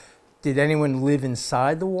Fort. Did anyone live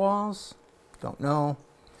inside the walls? Don't know.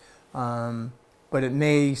 But it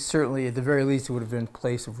may certainly, at the very least, it would have been a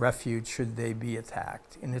place of refuge should they be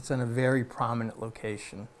attacked. And it's in a very prominent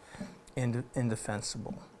location,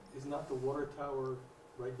 indefensible. Is not the water tower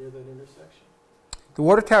right near that intersection? The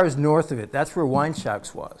water tower is north of it. That's where Wine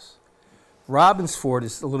Shocks was. Robbins Fort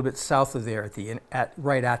is a little bit south of there,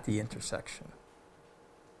 right at the intersection.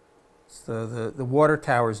 So the water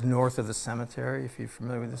tower is north of the cemetery, if you're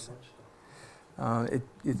familiar with this.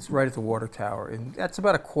 It's right at the water tower, and that's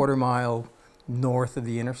about a quarter-mile north of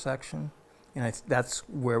the intersection. And that's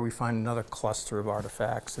where we find another cluster of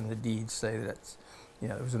artifacts, and the deeds say that it's,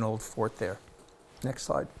 there was an old fort there. Next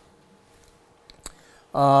slide.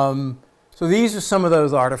 So these are some of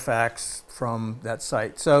those artifacts from that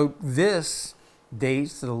site. So this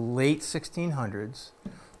dates to the late 1600s,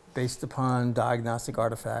 based upon diagnostic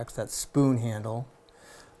artifacts, that spoon handle,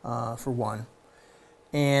 for one.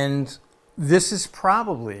 And this is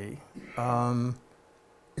probably,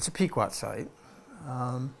 it's a Pequot site,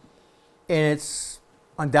 and it's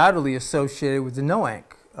undoubtedly associated with the Noank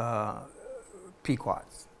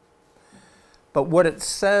Pequots. But what it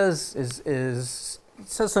says is it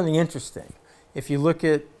says something interesting. If you look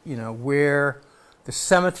at where the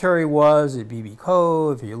cemetery was at BB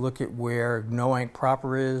Cove, if you look at where Noank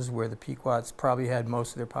proper is, where the Pequots probably had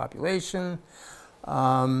most of their population,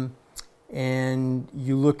 and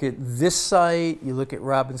you look at this site, you look at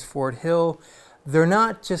Robbins Fort Hill, they're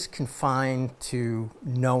not just confined to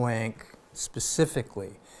Noank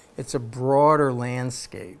specifically. It's a broader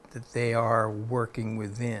landscape that they are working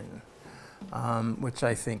within, which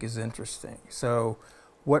I think is interesting. So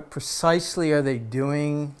what precisely are they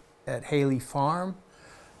doing at Haley Farm?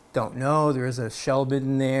 Don't know. There is a shell bit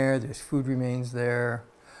in there. There's food remains there.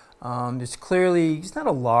 There's clearly, it's not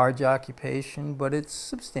a large occupation, but it's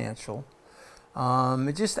substantial.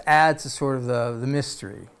 It just adds to sort of the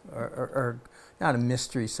mystery, or not a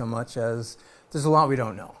mystery so much as there's a lot we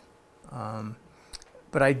don't know.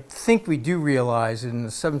 But I think we do realize that in the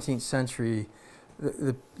 17th century,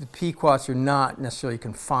 the Pequots are not necessarily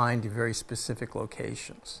confined to very specific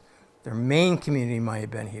locations. Their main community might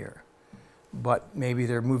have been here, but maybe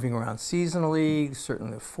they're moving around seasonally,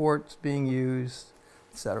 certainly the fort's being used,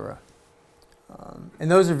 etc.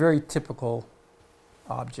 And those are very typical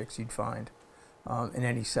objects you'd find in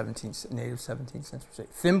any native 17th century state.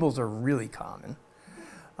 Thimbles are really common.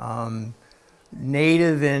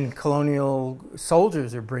 Native and colonial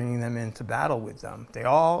soldiers are bringing them into battle with them. They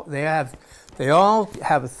all have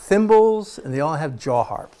thimbles, and they all have jaw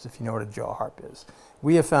harps, if you know what a jaw harp is.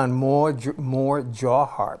 We have found more jaw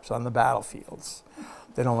harps on the battlefields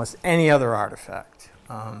than almost any other artifact.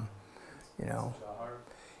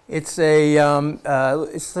 It's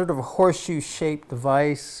it's sort of a horseshoe-shaped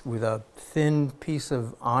device with a thin piece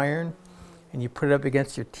of iron, and you put it up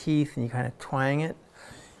against your teeth and you kind of twang it.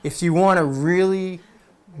 If you want to really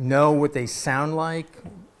know what they sound like,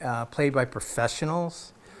 played by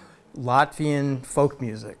professionals, Latvian folk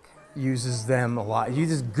music uses them a lot. You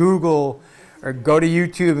just Google or go to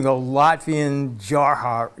YouTube and go Latvian jaw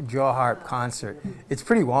harp concert. It's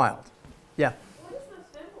pretty wild. Yeah. What is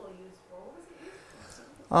the thimble used for? What was it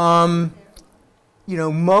used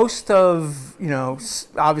for? Most of,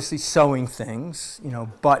 obviously sewing things,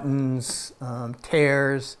 buttons,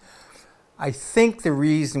 tears. I think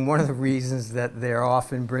one of the reasons that they're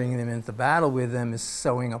often bringing them into battle with them is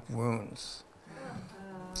sewing up wounds.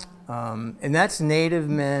 And that's native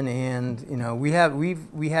men, and we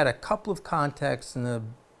had a couple of contexts in the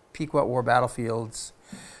Pequot War battlefields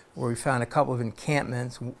where we found a couple of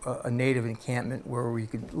encampments, a native encampment where we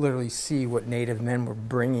could literally see what native men were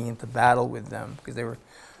bringing into battle with them because they were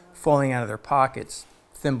falling out of their pockets: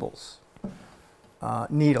 thimbles,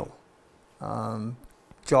 needle,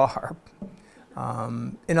 jar,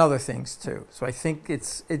 and other things too. So I think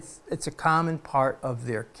it's a common part of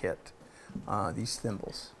their kit, these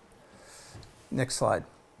thimbles. Next slide.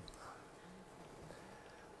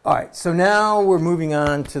 All right, so now we're moving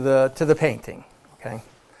on to the painting. Okay.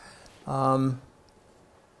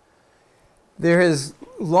 There has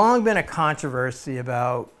long been a controversy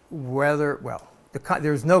about whether, well,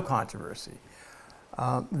 there's no controversy.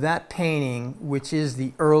 That painting, which is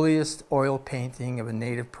the earliest oil painting of a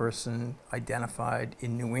native person identified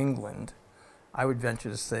in New England, I would venture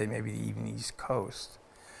to say maybe even the East Coast.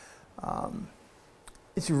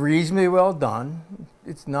 It's reasonably well done.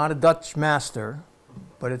 It's not a Dutch master,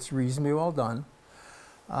 but it's reasonably well done.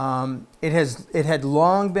 It had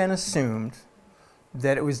long been assumed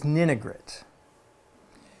that it was Ninigrit.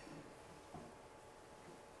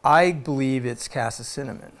 I believe it's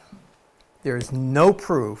Cassacinamon. There is no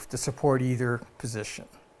proof to support either position.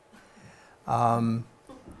 Although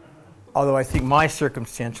I think my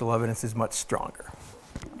circumstantial evidence is much stronger.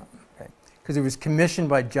 Because it was commissioned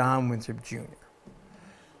by John Winthrop Jr.,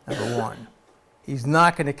 number one. He's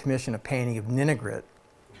not going to commission a painting of Ninigrit,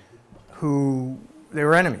 who they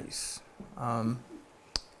were enemies.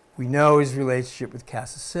 We know his relationship with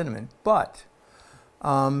Cassacinamon, but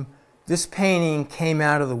this painting came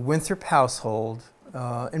out of the Winthrop household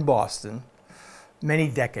in Boston many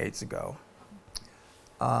decades ago.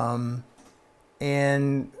 And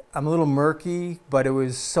I'm a little murky, but it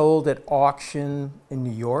was sold at auction in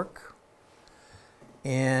New York.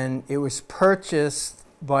 And it was purchased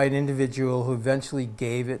by an individual who eventually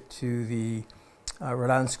gave it to the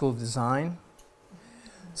Rhode Island School of Design.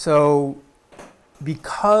 So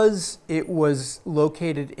because it was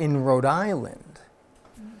located in Rhode Island,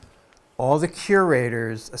 all the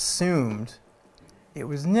curators assumed it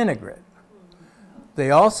was Ninigrit.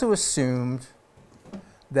 They also assumed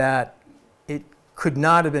that it could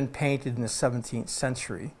not have been painted in the 17th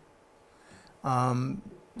century.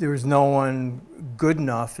 There was no one good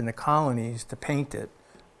enough in the colonies to paint it.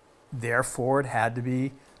 Therefore, it had to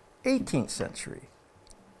be 18th century,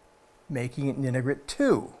 making it Ninigrit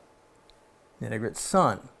II, Ninigrit's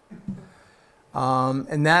son.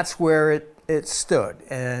 And that's where it stood.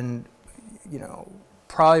 And, you know,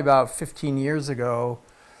 probably about 15 years ago,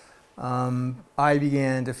 I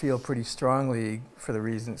began to feel pretty strongly for the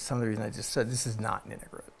reason, some of the reasons I just said, this is not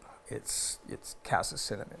Ninigrit. It's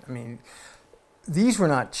Cassacinamon. I mean, these were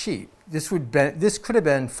not cheap. This could have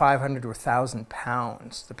been 500 to 1,000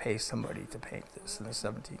 pounds to pay somebody to paint this in the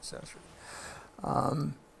 17th century.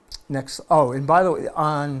 Next, oh, and by the way,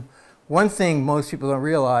 on one thing most people don't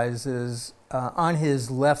realize is on his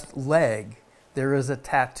left leg there is a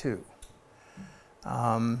tattoo,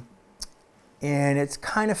 and it's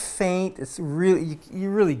kind of faint. It's really you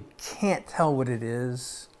really can't tell what it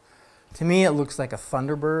is. To me, it looks like a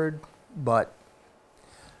thunderbird, but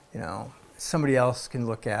you know, somebody else can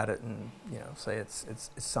look at it and say it's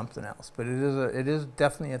something else. But it is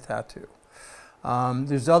definitely a tattoo.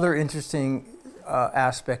 There's other interesting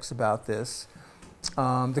aspects about this.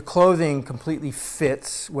 The clothing completely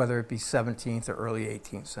fits, whether it be 17th or early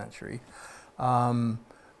 18th century.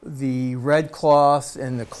 The red cloth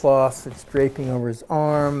and the cloth that's draping over his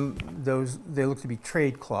arm, they look to be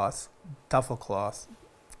trade cloths, duffel cloth,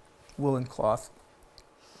 woolen cloth.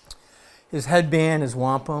 His headband is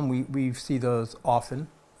wampum. We see those often,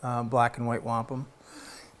 black and white wampum.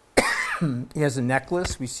 He has a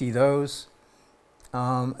necklace. We see those.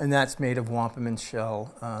 And that's made of wampum and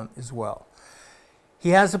shell as well. He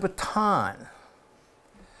has a baton,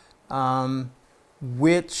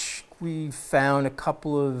 which we found a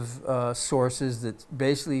couple of sources that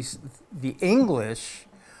basically the English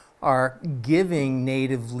are giving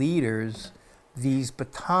native leaders these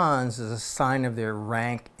batons as a sign of their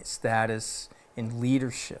rank, status, and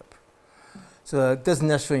leadership. So it doesn't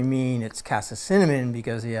necessarily mean it's Cassacinamon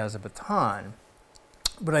because he has a baton,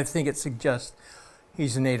 but I think it suggests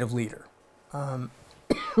he's a native leader,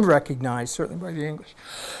 recognized certainly by the English.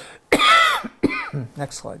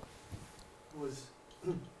 Next slide. Was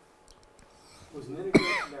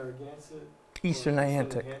Ninigrit, Narragansett, Eastern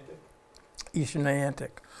Niantic. Eastern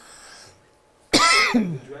Niantic.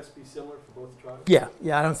 Would the dress be similar for both tribes? Yeah,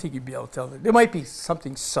 I don't think you'd be able to tell. There might be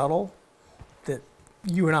something subtle that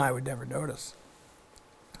you and I would never notice.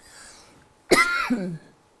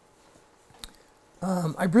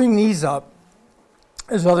 I bring these up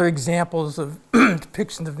as other examples of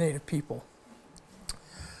depictions of native people.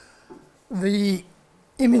 The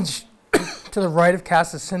image to the right of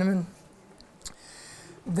Cassacinamon,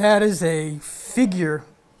 that is a figure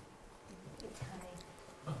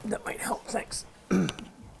that might help, thanks.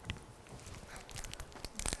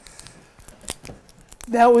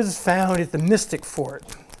 that was found at the Mystic Fort,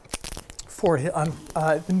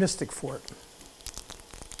 the Mystic Fort.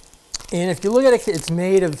 And if you look at it, it's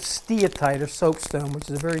made of steatite or soapstone, which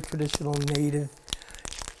is a very traditional native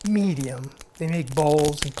medium. They make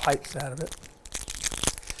bowls and pipes out of it.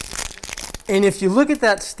 And if you look at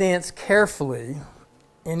that stance carefully,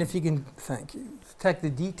 and if you can, thank you, detect the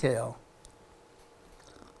detail,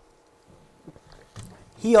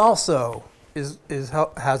 he also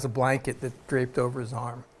has a blanket that's draped over his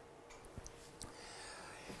arm.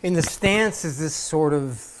 And the stance is this sort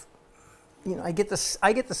of, you know, I get the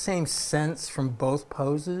same sense from both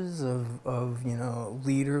poses of you know,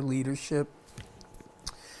 leadership.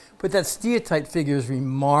 But that steatite figure is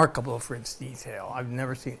remarkable for its detail. I've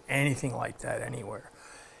never seen anything like that anywhere.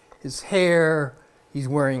 His hair, he's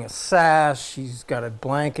wearing a sash, he's got a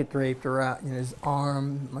blanket draped around his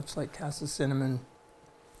arm, much like Cassacinamon.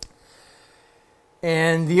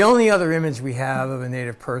 And the only other image we have of a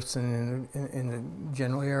native person in the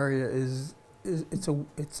general area is it's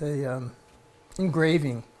a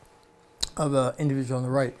engraving of an individual on the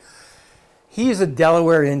right. He is a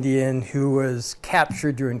Delaware Indian who was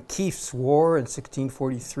captured during Keith's War in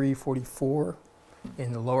 1643-44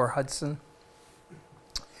 in the lower Hudson.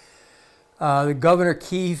 The Governor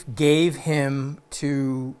Keith gave him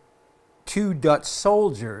to 2 Dutch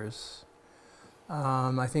soldiers,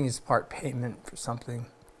 I think it's part payment for something,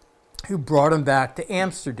 who brought him back to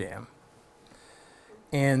Amsterdam.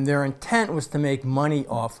 And their intent was to make money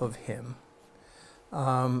off of him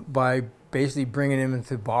by basically bringing him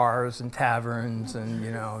into bars and taverns, and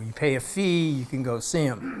you know, you pay a fee, you can go see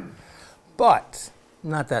him. But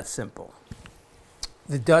not that simple.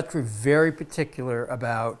 The Dutch were very particular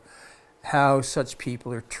about how such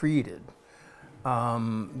people are treated.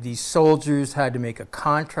 These soldiers had to make a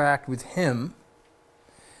contract with him,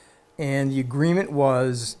 and the agreement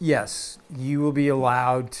was, yes, you will be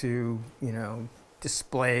allowed to, you know,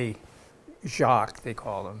 display Jacques, they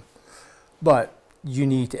call them, but you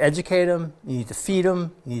need to educate them, you need to feed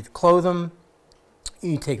them, you need to clothe them,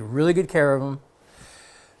 you need to take really good care of them.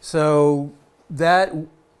 So that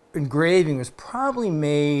engraving was probably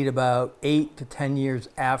made about 8 to 10 years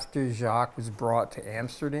after Jacques was brought to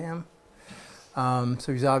Amsterdam. So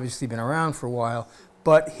he's obviously been around for a while,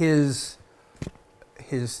 but his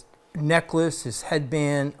necklace, his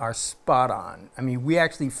headband are spot on. I mean, we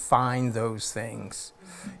actually find those things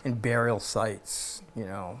in burial sites, you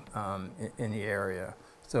know, in the area.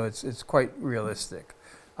 So it's quite realistic.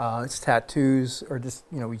 Its tattoos are just,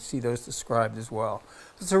 you know, we see those described as well.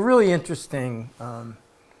 It's a really interesting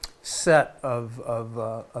set of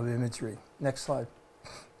imagery. Next slide.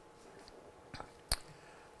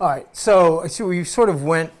 All right, so we sort of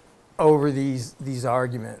went over these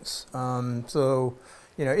arguments. So,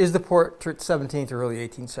 you know, is the portrait 17th or early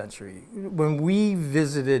 18th century? When we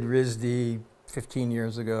visited RISD 15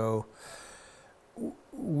 years ago,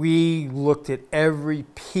 we looked at every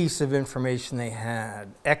piece of information they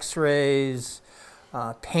had. X-rays,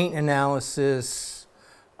 paint analysis,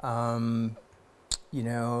 you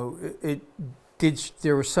know,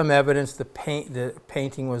 there was some evidence the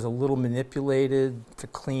painting was a little manipulated to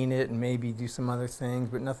clean it and maybe do some other things,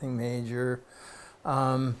 but nothing major.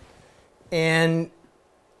 And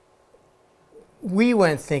we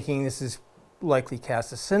went thinking this is likely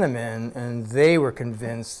Cassacinamon, and they were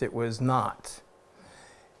convinced it was not.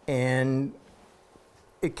 And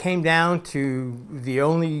it came down to the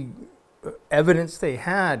only evidence they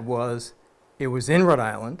had was it was in Rhode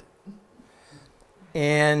Island,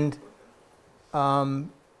 and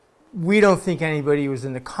we don't think anybody was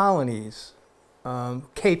in the colonies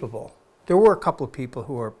capable. There were a couple of people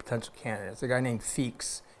who were potential candidates. A guy named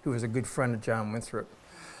Feeks, who was a good friend of John Winthrop.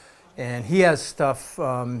 And he has stuff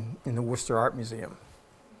in the Worcester Art Museum.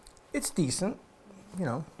 It's decent, you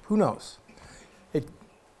know, who knows?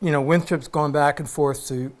 You know, Winthrop's gone back and forth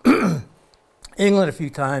to England a few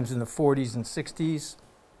times in the 40s and 60s.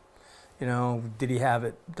 You know, did he have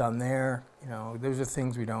it done there? You know, those are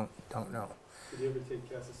things we don't know. Did he ever take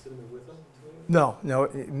Cassacinamon with him?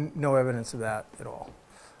 No evidence of that at all.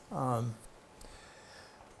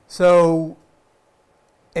 So,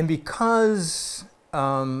 and because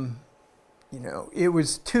you know, it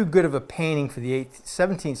was too good of a painting for the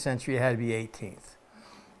 17th century, it had to be 18th.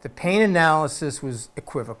 The paint analysis was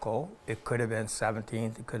equivocal. It could have been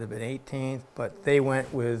 17th, it could have been 18th, but they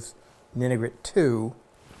went with Ninigret II,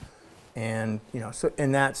 and you know, so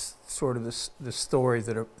and that's sort of the story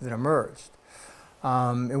that emerged.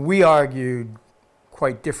 And we argued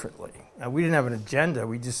quite differently. We didn't have an agenda.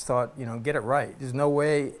 We just thought, you know, get it right. There's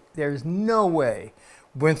no way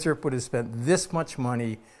Winthrop would have spent this much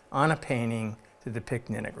money on a painting to depict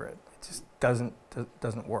Ninigret. It just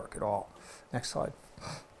doesn't work at all. Next slide.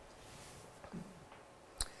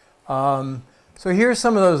 So here's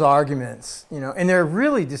some of those arguments, and they're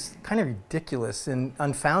really just kind of ridiculous and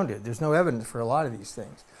unfounded. There's no evidence for a lot of these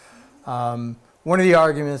things. One of the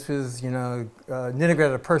arguments was, Ninigret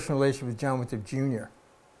had a personal relationship with John Winthrop Jr.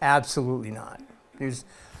 Absolutely not. There's,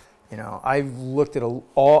 I've looked at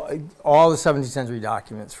all the 17th century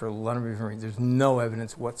documents for London Review of Marine. There's no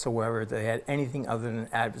evidence whatsoever that they had anything other than an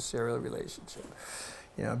adversarial relationship.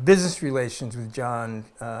 Business relations with John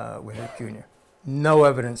Winthrop Jr. No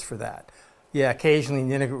evidence for that. Yeah, occasionally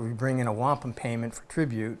Ninigret would bring in a wampum payment for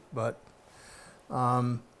tribute, but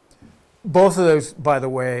both of those, by the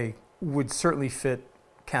way, would certainly fit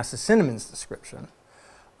Cassacinamon's description.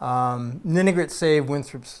 Ninigret saved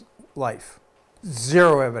Winthrop's life.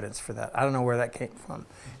 Zero evidence for that. I don't know where that came from.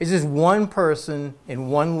 It's just one person in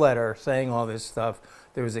one letter saying all this stuff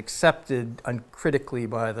that was accepted uncritically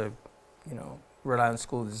by the, Rhode Island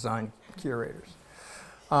School of Design curators.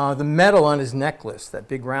 The medal on his necklace, that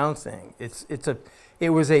big round thing, it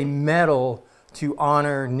was a medal to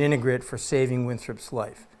honor Ninigret for saving Winthrop's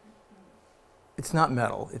life. It's not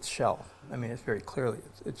metal, it's shell. I mean, it's very clearly,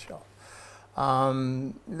 it's shell.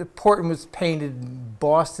 The portrait was painted in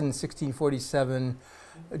Boston in 1647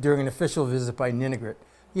 during an official visit by Ninigret.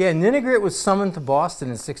 Yeah, Ninigret was summoned to Boston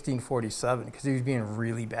in 1647 because he was being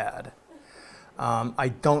really bad.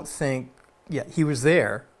 I don't think, he was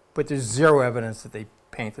there, but there's zero evidence that they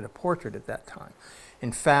painted a portrait at that time.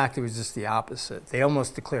 In fact, it was just the opposite. They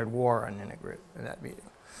almost declared war on Ninigret in that meeting.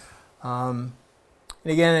 And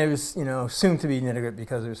again, it was, soon to be Ninigret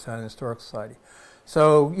because it was found in the Historical Society.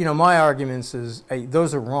 So, my arguments is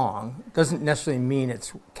those are wrong. Doesn't necessarily mean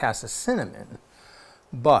it's Cassacinamon,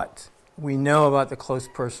 but we know about the close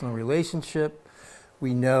personal relationship.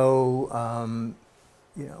 We know,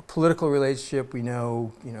 political relationship. We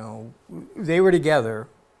know, they were together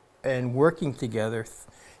and working together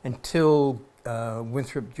until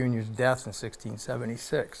Winthrop Jr.'s death in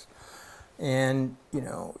 1676. And,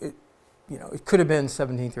 it could have been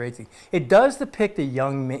 17th or 18th. It does depict a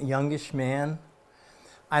youngish man.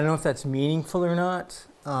 I don't know if that's meaningful or not.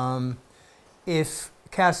 If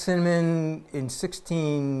Cassacinamon in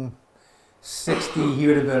 1660, he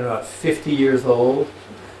would have been about 50 years old.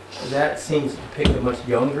 That seems to depict a much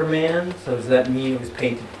younger man. So does that mean it was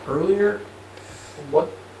painted earlier? What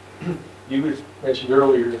you mentioned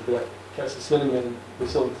earlier that Cassacinamon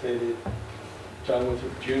facilitated John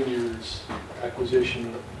Winthrop Jr.'s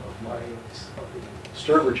acquisition of mines up in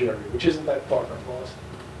Sturbridge area, which isn't that far from Boston.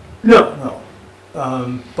 No.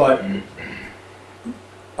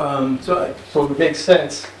 So it would make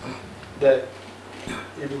sense that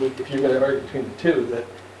if you're going to argue between the two, that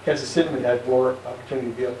Cassacinamon had more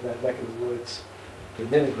opportunity to be up in that neck of the woods than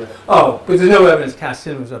Ninigret. Oh, but there's no evidence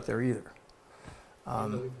Cassacinamon was up there either.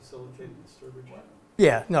 He facilitated the Sturbridge.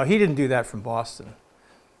 Yeah, no, he didn't do that from Boston.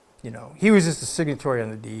 He was just a signatory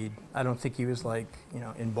on the deed. I don't think he was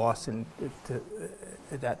in Boston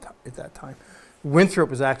at that time. Winthrop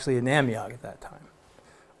was actually in Amiog at that time,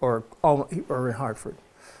 or in Hartford.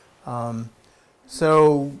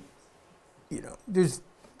 So, there's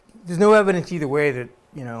no evidence either way that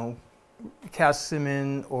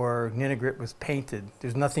Cassacinamon or Ninigret was painted.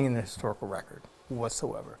 There's nothing in the historical record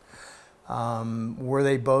whatsoever. Were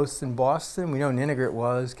they both in Boston? We know Ninigret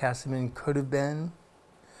was. Cassacinamon could have been.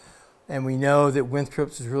 And we know that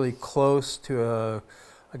Winthrop's was really close to a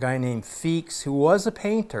guy named Feeks, who was a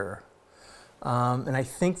painter. And I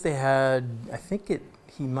think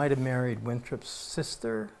he might have married Winthrop's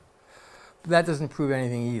sister. But that doesn't prove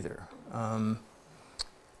anything either.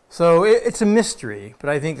 So it's a mystery, but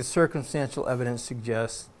I think the circumstantial evidence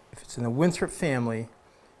suggests if it's in the Winthrop family,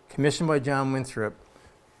 commissioned by John Winthrop,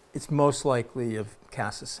 it's most likely of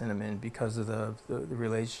Cassacinamon because of the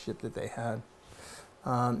relationship that they had.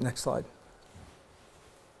 Next slide.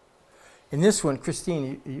 In this one,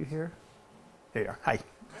 Christine, are you here? There you are. Hi.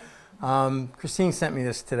 Christine sent me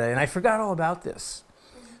this today, and I forgot all about this.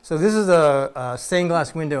 So this is a stained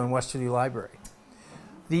glass window in Westerly Library.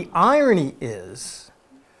 The irony is,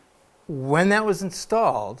 when that was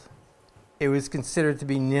installed, it was considered to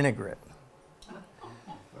be Ninigret.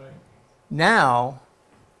 Right. Now,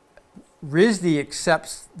 RISD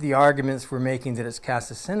accepts the arguments we're making that it's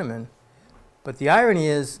Cassacinamon, but the irony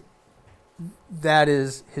is that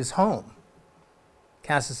is his home.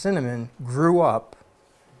 Cassacinamon grew up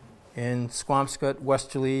in Swampscott,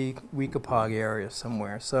 Westerly, Weekapaug area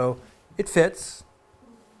somewhere. So it fits.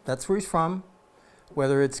 That's where he's from.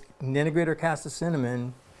 Whether it's Ninigret or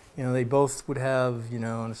Cassacinamon, they both would have,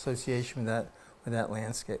 an association with that with that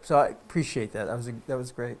landscape. So I appreciate that. That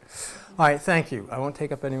was great. All right, thank you. I won't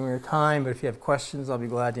take up any more time, but if you have questions, I'll be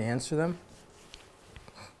glad to answer them.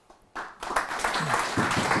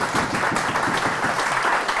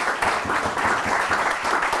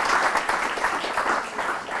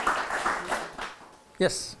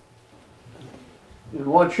 Yes. In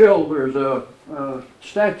Watch Hill, there's a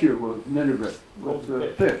statue of Nineveh with the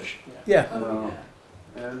fish. Yeah.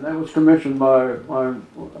 And that was commissioned by some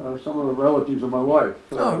of the relatives of my wife.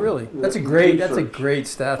 Oh, really? That's a great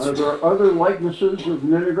statue. Are there other likenesses of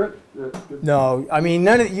Nineveh? No, I mean,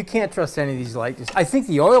 you can't trust any of these likenesses. I think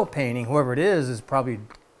the oil painting, whoever it is probably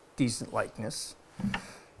decent likeness.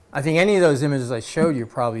 I think any of those images I showed you are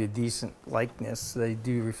probably a decent likeness. They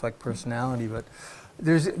do reflect personality, but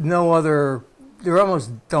there's no other, there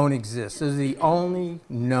almost don't exist. Those are the only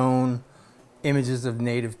known images of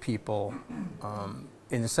native people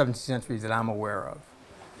in the 17th century that I'm aware of.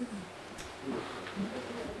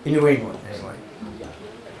 In New England,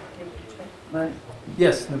 anyway.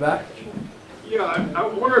 Yes, in the back? Yeah, I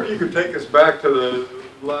wonder if you could take us back to the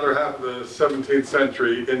latter half of the 17th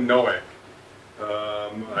century in Noank.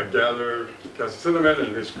 I gather Cassacinamon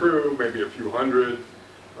and his crew, maybe a few hundred,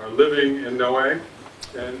 are living in Noank.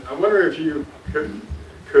 And I wonder if you could,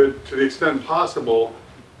 to the extent possible,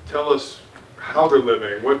 tell us how they're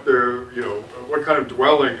living, what they're, what kind of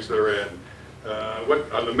dwellings they're in.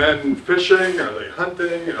 What are the men fishing? Are they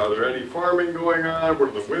hunting? Are there any farming going on? What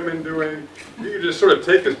are the women doing? You could just sort of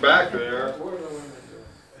take us back there. What are the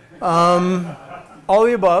women doing? All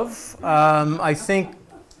the above. I think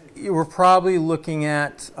we're probably looking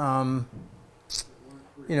at, a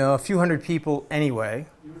few hundred people anyway.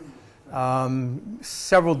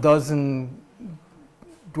 Several dozen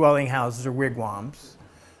dwelling houses or wigwams.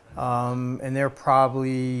 And they're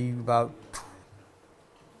probably about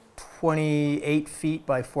 28 feet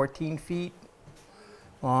by 14 feet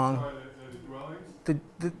long.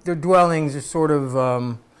 Their dwellings are sort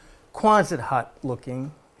of Quonset hut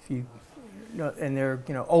looking, and they're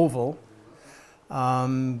oval.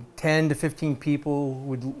 10 to 15 people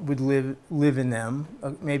would live in them.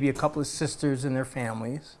 Maybe a couple of sisters and their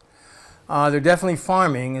families. They're definitely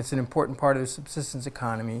farming. It's an important part of the subsistence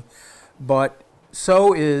economy, but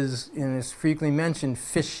so is, and is frequently mentioned,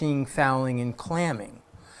 fishing, fowling, and clamming.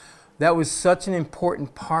 That was such an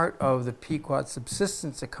important part of the Pequot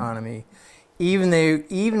subsistence economy, even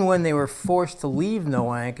when they were forced to leave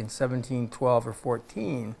Noank in 1712 or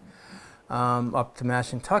 14 up to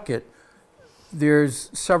Mashantucket. There's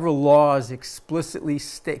several laws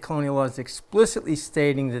colonial laws explicitly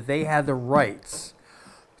stating that they had the rights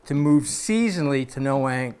to move seasonally to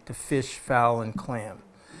Noank to fish, fowl, and clam.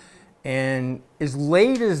 And as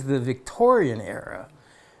late as the Victorian era,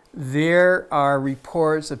 there are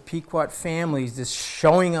reports of Pequot families just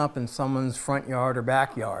showing up in someone's front yard or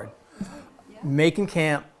backyard, making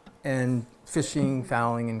camp and fishing,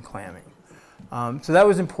 fowling, and clamming. So that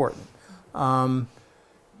was important.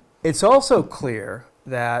 It's also clear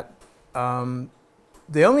that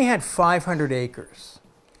they only had 500 acres.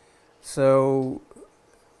 So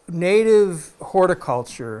native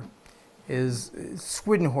horticulture is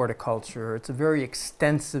Swidden horticulture. It's a very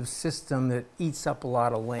extensive system that eats up a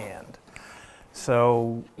lot of land.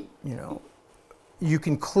 So, you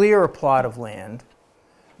can clear a plot of land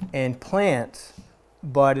and plant,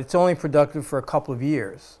 but it's only productive for a couple of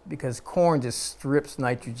years because corn just strips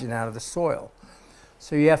nitrogen out of the soil.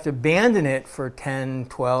 So you have to abandon it for 10,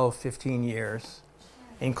 12, 15 years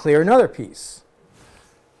and clear another piece.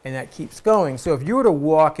 And that keeps going. So if you were to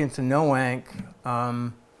walk into Noank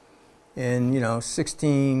in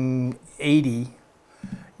 1680,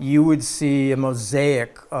 you would see a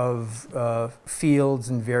mosaic of fields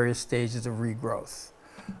in various stages of regrowth,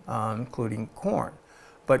 including corn.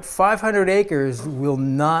 But 500 acres will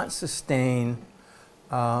not sustain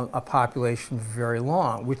a population for very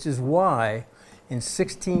long, which is why in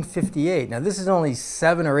 1658, now this is only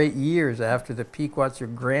 7 or 8 years after the Pequots are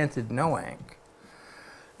granted Noank,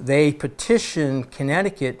 they petitioned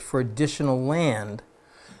Connecticut for additional land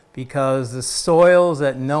because the soils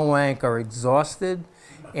at Noank are exhausted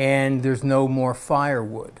and there's no more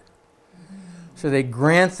firewood. So they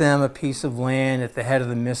grant them a piece of land at the head of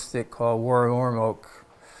the Mystic called Warrormoke,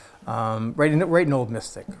 right in Old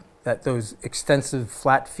Mystic, those extensive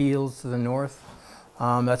flat fields to the north.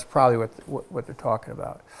 That's probably what they're talking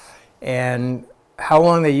about. And how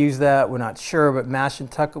long they used that, we're not sure, but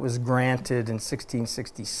Mashantucket was granted in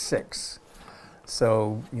 1666.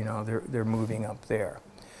 So, they're moving up there.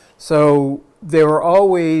 So they were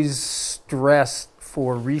always stressed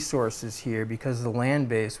for resources here because the land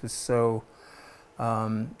base was so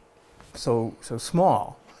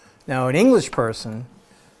small. Now, an English person,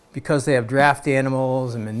 because they have draft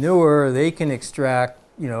animals and manure, they can extract,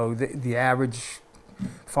 you know, the average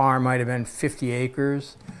farm might have been 50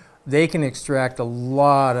 acres. They can extract a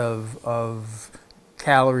lot of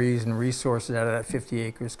calories and resources out of that 50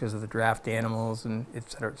 acres because of the draft animals and et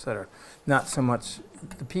cetera, et cetera. Not so much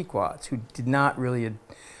the Pequots, who did not really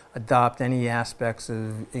adopt any aspects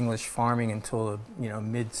of English farming until the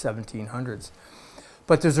mid 1700s.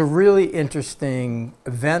 But there's a really interesting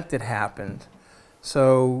event that happened.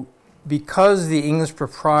 So because the English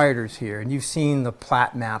proprietors here, and you've seen the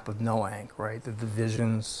plat map of Noank, right, the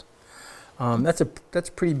divisions, that's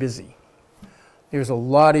pretty busy. There's a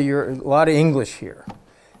lot of English here,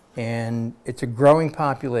 and it's a growing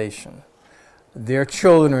population. Their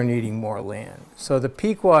children are needing more land. So the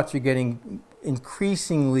Pequots are getting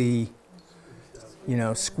increasingly,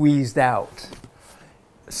 squeezed out.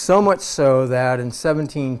 So much so that in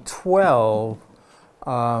 1712,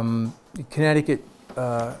 the Connecticut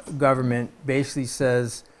government basically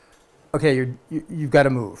says, okay, you've got to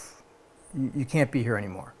move. You can't be here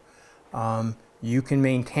anymore. You can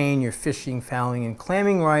maintain your fishing, fowling, and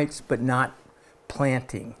clamming rights, but not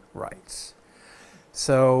planting rights.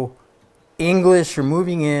 So English are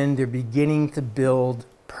moving in. They're beginning to build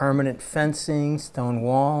permanent fencing, stone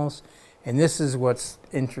walls, and this is what's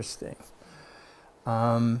interesting.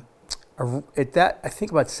 At that, I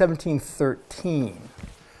think about 1713,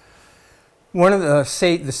 one of the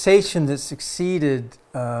station that succeeded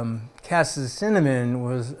Cassacinamon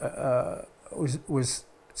was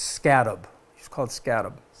Scadab. He's called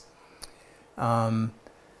Scadab,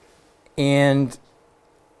 and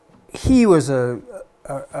he was a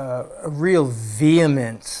real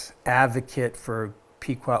vehement advocate for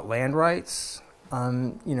Pequot land rights.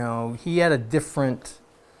 He had a different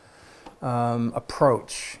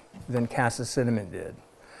approach than Cassacinamon did.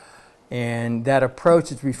 And that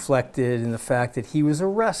approach is reflected in the fact that he was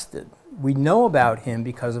arrested. We know about him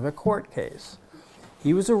because of a court case.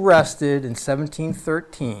 He was arrested in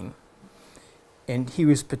 1713, and he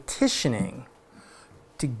was petitioning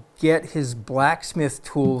to get his blacksmith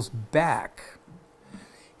tools back.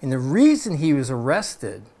 And the reason he was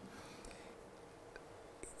arrested,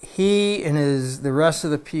 he and the rest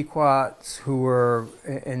of the Pequots who were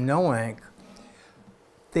in Noank,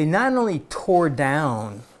 they not only tore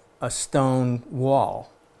down a stone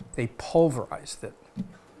wall, they pulverized it.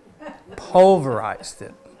 Pulverized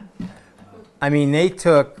it. I mean, they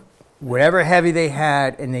took whatever heavy they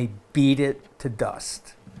had and they beat it to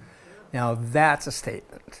dust. Now, that's a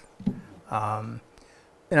statement. And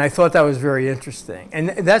I thought that was very interesting. And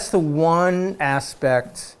that's the one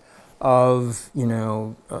aspect of,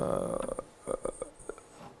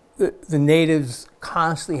 the natives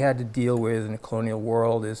constantly had to deal with in the colonial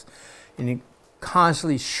world is a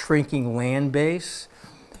constantly shrinking land base.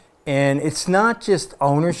 And it's not just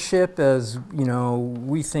ownership as,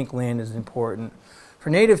 we think land is important. For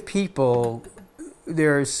Native people,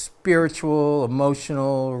 there's spiritual,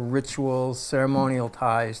 emotional, ritual, ceremonial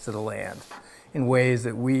ties to the land in ways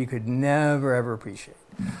that we could never, ever appreciate.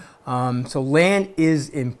 So land is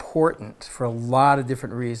important for a lot of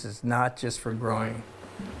different reasons, not just for growing,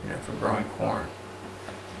 corn.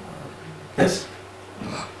 Yes?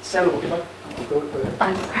 So,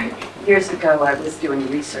 years ago I was doing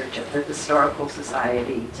research at the Historical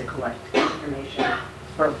Society to collect information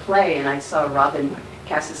for a play, and I saw Robin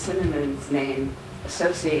Cassacinnamon's name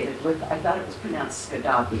associated with, I thought it was pronounced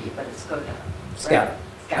Skadabi, but it's Skoda. Scadab.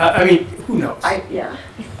 Right? Who knows? Yeah.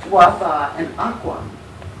 Waba and Aqua.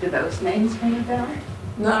 Do those names ring a bell?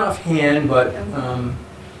 Not offhand, but...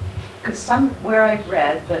 Because somewhere I've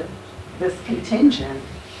read that this contingent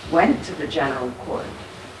went to the General Court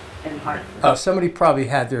in Hartford. Somebody probably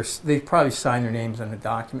they probably signed their names on the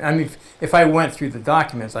document. I mean, if I went through the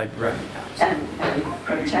documents, I'd recognize it. And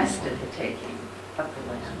protested the taking of the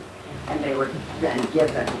land. And they were then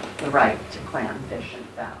given the right to clam, fish, and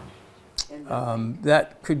fowl.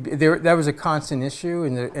 That could be, that was a constant issue,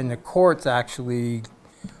 and the courts actually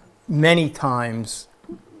many times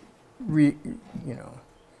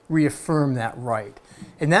reaffirm that right.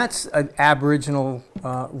 And that's an Aboriginal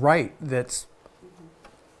right that's,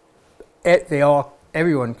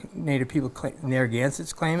 everyone, Native people claim,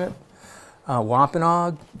 Narragansetts claim it,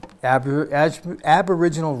 Wampanoag,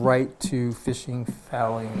 Aboriginal right to fishing,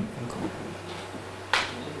 fowling, and clamming.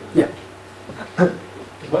 Yeah.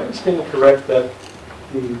 Is my understanding correct that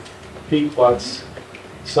the Pequots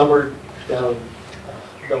summered down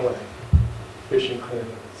Noank, fishing,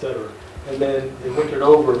 clamming, etc., and then they wintered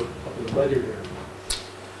over up in the Ledyard area,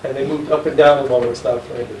 and they moved up and down along West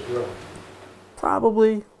Outlanders Road?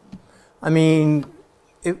 Probably. I mean,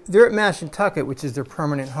 they're at Mashantucket, which is their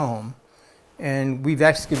permanent home, and we've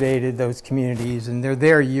excavated those communities, and they're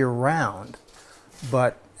there year-round.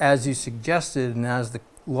 But as you suggested, and as the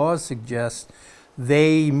laws suggest,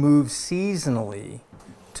 they move seasonally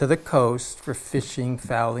to the coast for fishing,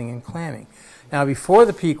 fowling, and clamming. Now, before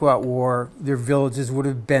the Pequot War, their villages would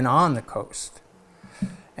have been on the coast,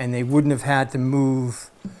 and they wouldn't have had to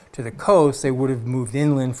move to the coast. They would have moved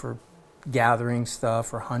inland for gathering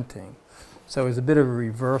stuff or hunting. So it was a bit of a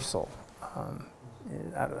reversal.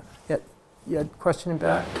 You had a question in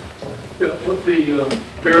back? Yeah, with the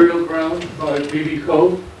burial ground by BB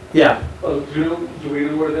Cove, Yeah. do we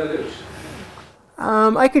know where that is?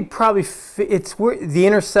 I could probably, it's where, the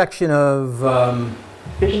intersection of,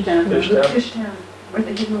 Fishtown. Fishtown. Fishtown, where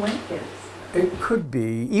the hidden lake is. it could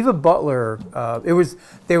be, Eva Butler,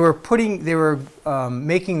 they were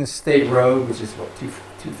making the state road, which is what,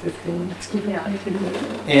 215? Yeah.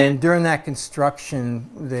 And during that construction,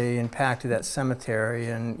 they impacted that cemetery.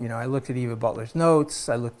 And, you know, I looked at Eva Butler's notes.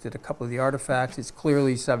 I looked at a couple of the artifacts. It's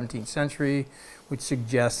clearly 17th century, which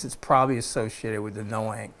suggests it's probably associated with the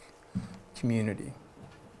Noank community.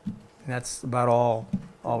 And that's about all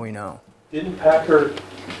we know. Didn't Packer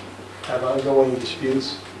have ongoing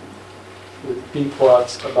disputes with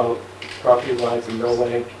Pequots about property lines in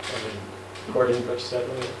Noank and according to Dutch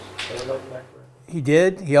settlers? He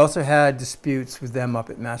did. He also had disputes with them up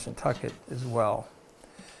at Mashantucket as well.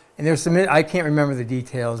 And there's some, I can't remember the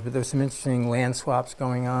details, but there's some interesting land swaps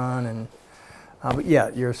going on. And but yeah,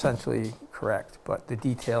 you're essentially correct, but the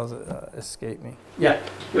details escape me. Yeah.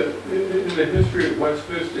 In the history of West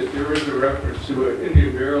Vista, there is a reference to an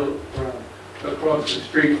Indian burial ground across the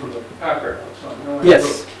street from the Packer House on Noank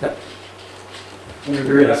Yes. Road.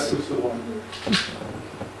 There is. That was the one.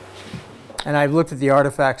 And I've looked at the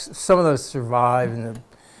artifacts. Some of those survive in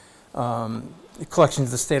the collections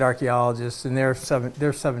of the state archaeologists, and they're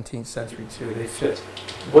 17th century too. They fit.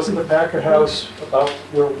 Wasn't the Packer House about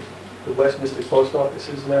where the Westminster Post Office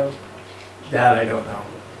is now? That I don't know.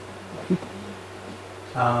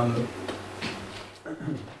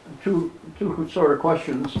 Two sort of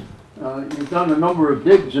questions. You've done a number of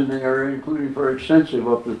digs in the area, including very extensive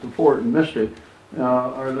up at the fort in Mystic.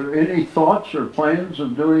 Are there any thoughts or plans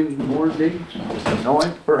of doing more digs?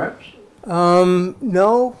 Noank, perhaps?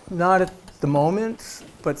 No, not at the moment.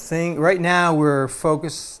 But right now we're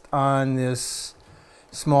focused on this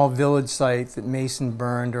small village site that Mason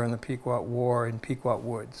burned during the Pequot War in Pequot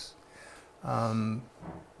Woods.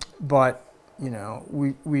 But you know,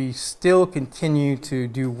 we still continue to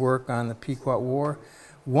do work on the Pequot War.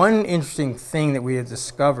 One interesting thing that we have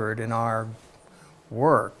discovered in our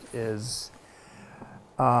work is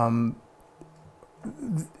the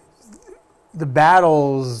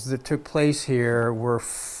battles that took place here were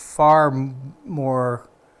far more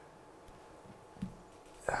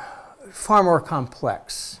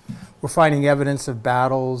complex. We're finding evidence of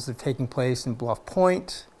battles that are taking place in Bluff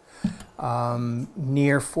Point,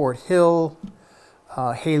 near Fort Hill,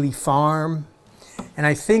 Haley Farm. And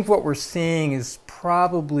I think what we're seeing is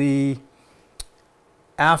probably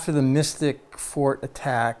after the Mystic Fort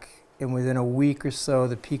attack, and within a week or so,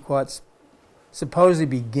 the Pequots supposedly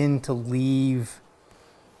begin to leave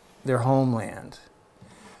their homeland.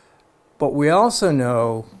 But we also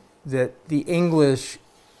know that the English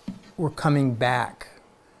were coming back,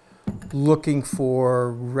 looking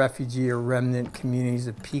for refugee or remnant communities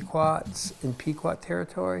of Pequots in Pequot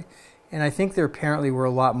territory. And I think there apparently were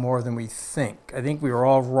a lot more than we think. I think we were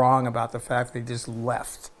all wrong about the fact they just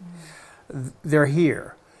left. They're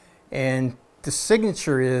here. And the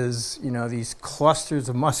signature is, you know, these clusters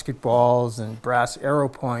of musket balls and brass arrow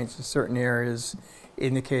points in certain areas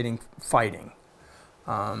indicating fighting.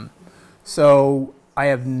 So I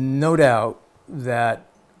have no doubt that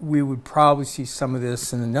we would probably see some of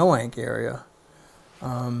this in the Noank area.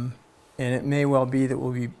 And it may well be that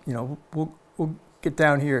we'll be, you know, we'll get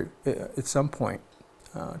down here at some point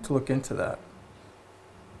to look into that.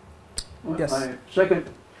 Yes. My second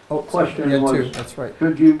question yeah, was, too. That's right.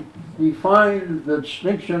 could you define the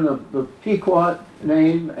distinction of the Pequot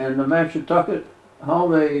name and the Mashantucket, how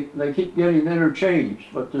they keep getting interchanged,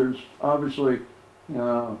 but there's obviously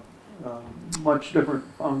much different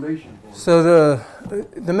foundation. So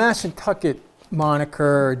the Mashantucket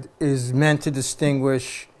moniker is meant to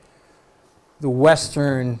distinguish the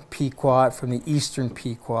western Pequot from the eastern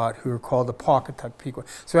Pequot, who are called the Pawcatuck Pequot.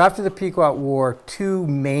 So after the Pequot War, two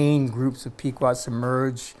main groups of Pequots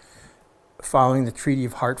emerged following the Treaty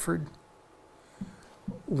of Hartford.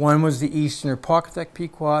 One was the eastern or Pawcatuck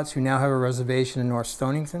Pequots, who now have a reservation in North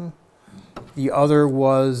Stonington. The other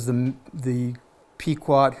was the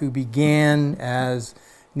Pequot who began as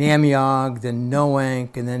Namiog, then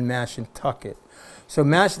Noank, and then Mashantucket. So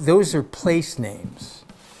those are place names.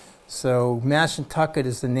 So Mashantucket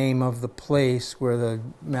is the name of the place where the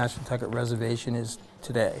Mashantucket Reservation is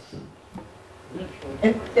today.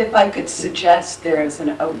 If I could suggest, there's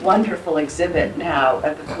a wonderful exhibit now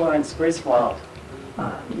at the Florence Griswold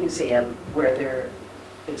Museum where there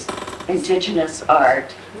is indigenous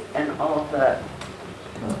art and all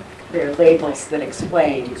their labels that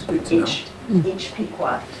explain each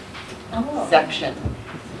Pequot section.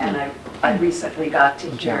 And I recently got to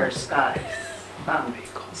hear Scott's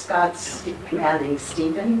Manning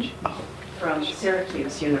Stephen from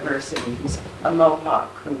Syracuse University. He's a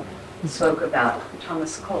Mohawk who spoke about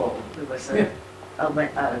Thomas Cole, who was a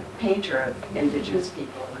painter of indigenous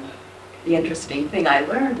people. And the interesting thing I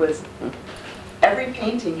learned was every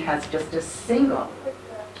painting has just a single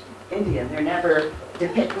Indian. They're never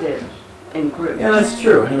depicted in groups. Yeah, that's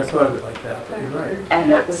true. I never thought of it like that, but you're right.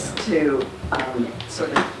 And that was to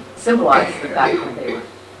sort of symbolize the fact that they were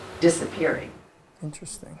disappearing.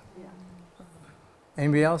 Interesting.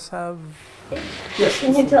 Anybody else have? Yes.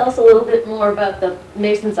 Can you tell us a little bit more about the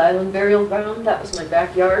Mason's Island burial ground? That was my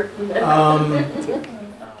backyard.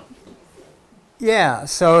 Yeah.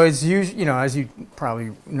 So it's usually, as you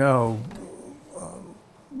probably know,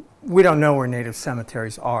 we don't know where native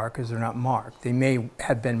cemeteries are because they're not marked. They may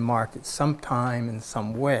have been marked at some time in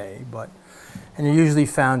some way, and they're usually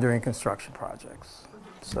found during construction projects.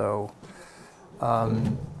 So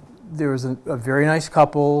there was a very nice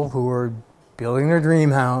couple who were building their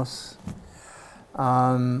dream house,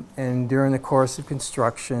 and during the course of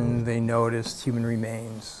construction, they noticed human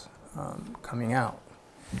remains coming out.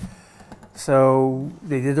 So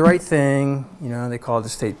they did the right thing, they called the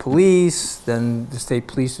state police, then the state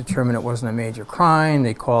police determined it wasn't a major crime.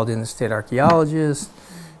 They called in the state archaeologist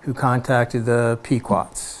who contacted the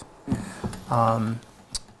Pequots. And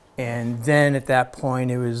then at that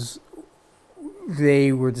point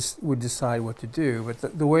they would decide what to do. But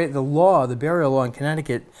the burial law in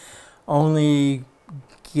Connecticut only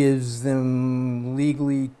gives them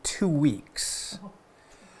legally 2 weeks.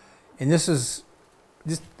 And this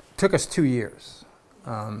took us 2 years.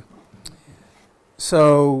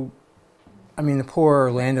 So, the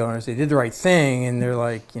poor landowners, they did the right thing, and they're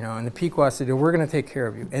like, and the Pequots said, we're going to take care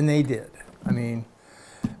of you. And they did.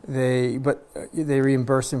 They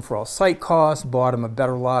reimbursed them for all site costs, bought them a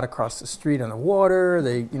better lot across the street on the water.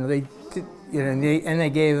 They gave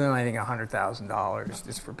them, I think, $100,000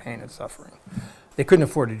 just for pain and suffering. They couldn't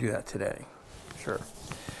afford to do that today, sure.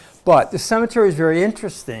 But the cemetery is very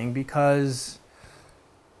interesting because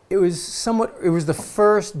it was the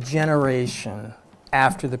first generation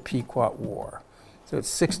after the Pequot War. So it's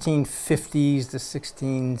 1650s to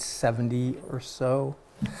 1670 or so.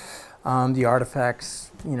 The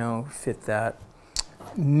artifacts, fit that.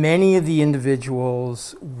 Many of the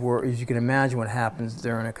individuals were, as you can imagine what happens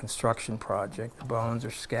during a construction project. The bones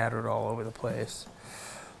are scattered all over the place.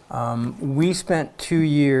 We spent 2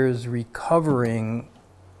 years recovering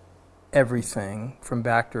everything from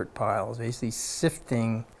back dirt piles, basically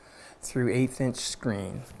sifting through 1/8-inch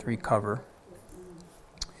screen to recover.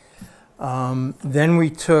 Then we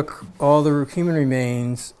took all the human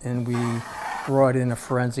remains and we brought in a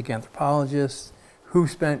forensic anthropologist who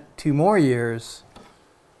spent 2 more years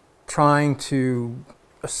trying to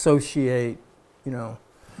associate,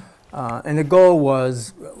 and the goal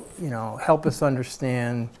was, help us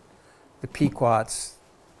understand the Pequots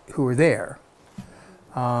who were there.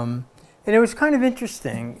 And it was kind of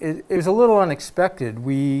interesting. It was a little unexpected.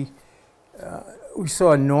 We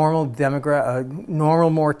saw a normal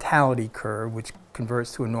mortality curve, which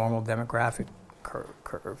converts to a normal demographic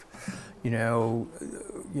curve.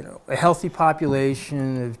 A healthy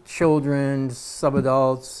population of children,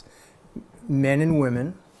 subadults, men and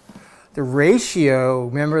women. The ratio,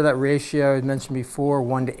 remember that ratio I mentioned before,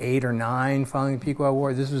 1 to 8 or 9 following the Pequot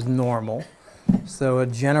War? This was normal. So a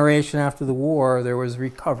generation after the war, there was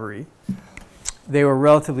recovery. They were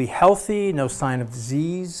relatively healthy, no sign of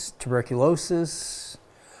disease, tuberculosis.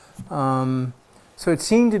 So it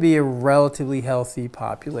seemed to be a relatively healthy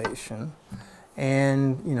population.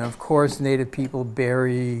 And, of course, Native people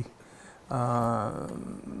bury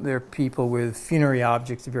their people with funerary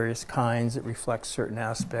objects of various kinds that reflect certain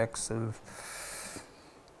aspects of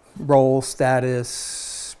role, status,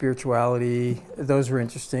 spirituality. Those were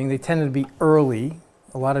interesting. They tended to be early,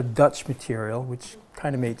 a lot of Dutch material, which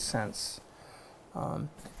kind of made sense.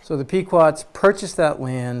 So the Pequots purchased that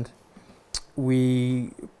land.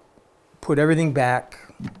 We put everything back.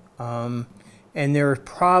 And there are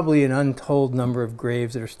probably an untold number of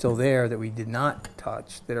graves that are still there that we did not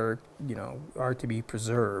touch that are, are to be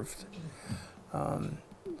preserved.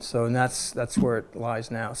 So and that's where it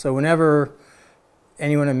lies now. So whenever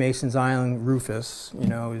anyone at Mason's Island, Rufus, you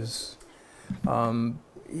know, is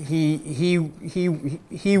he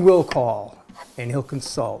will call and he'll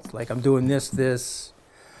consult. Like, I'm doing this,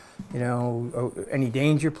 you know, any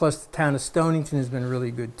danger. Plus, the town of Stonington has been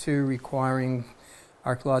really good too, requiring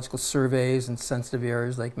archaeological surveys in sensitive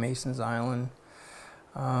areas like Mason's Island.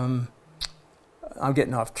 I'm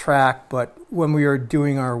getting off track, but when we were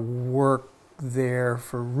doing our work there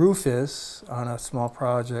for Rufus on a small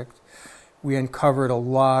project, we uncovered a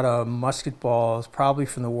lot of musket balls, probably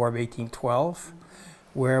from the War of 1812,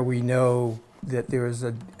 where we know that there was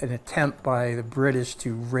an attempt by the British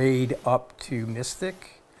to raid up to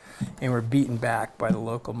Mystic, and were beaten back by the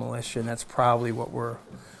local militia, and that's probably what we're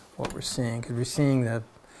seeing, because we're seeing the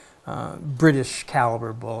British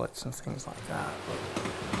caliber bullets and things like that.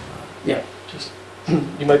 Yeah, just,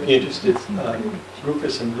 you might be interested,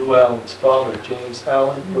 Rufus and Lou Allen's father, James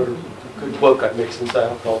Allen, wrote a good book on Mason's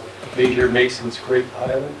Island called Major Mason's Great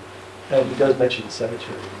Island, and he does mention the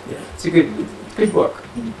cemetery. Yeah, it's a good book.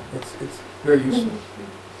 It's very useful.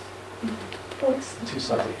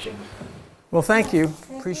 Two-sided. Well, thank you.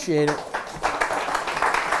 Appreciate it.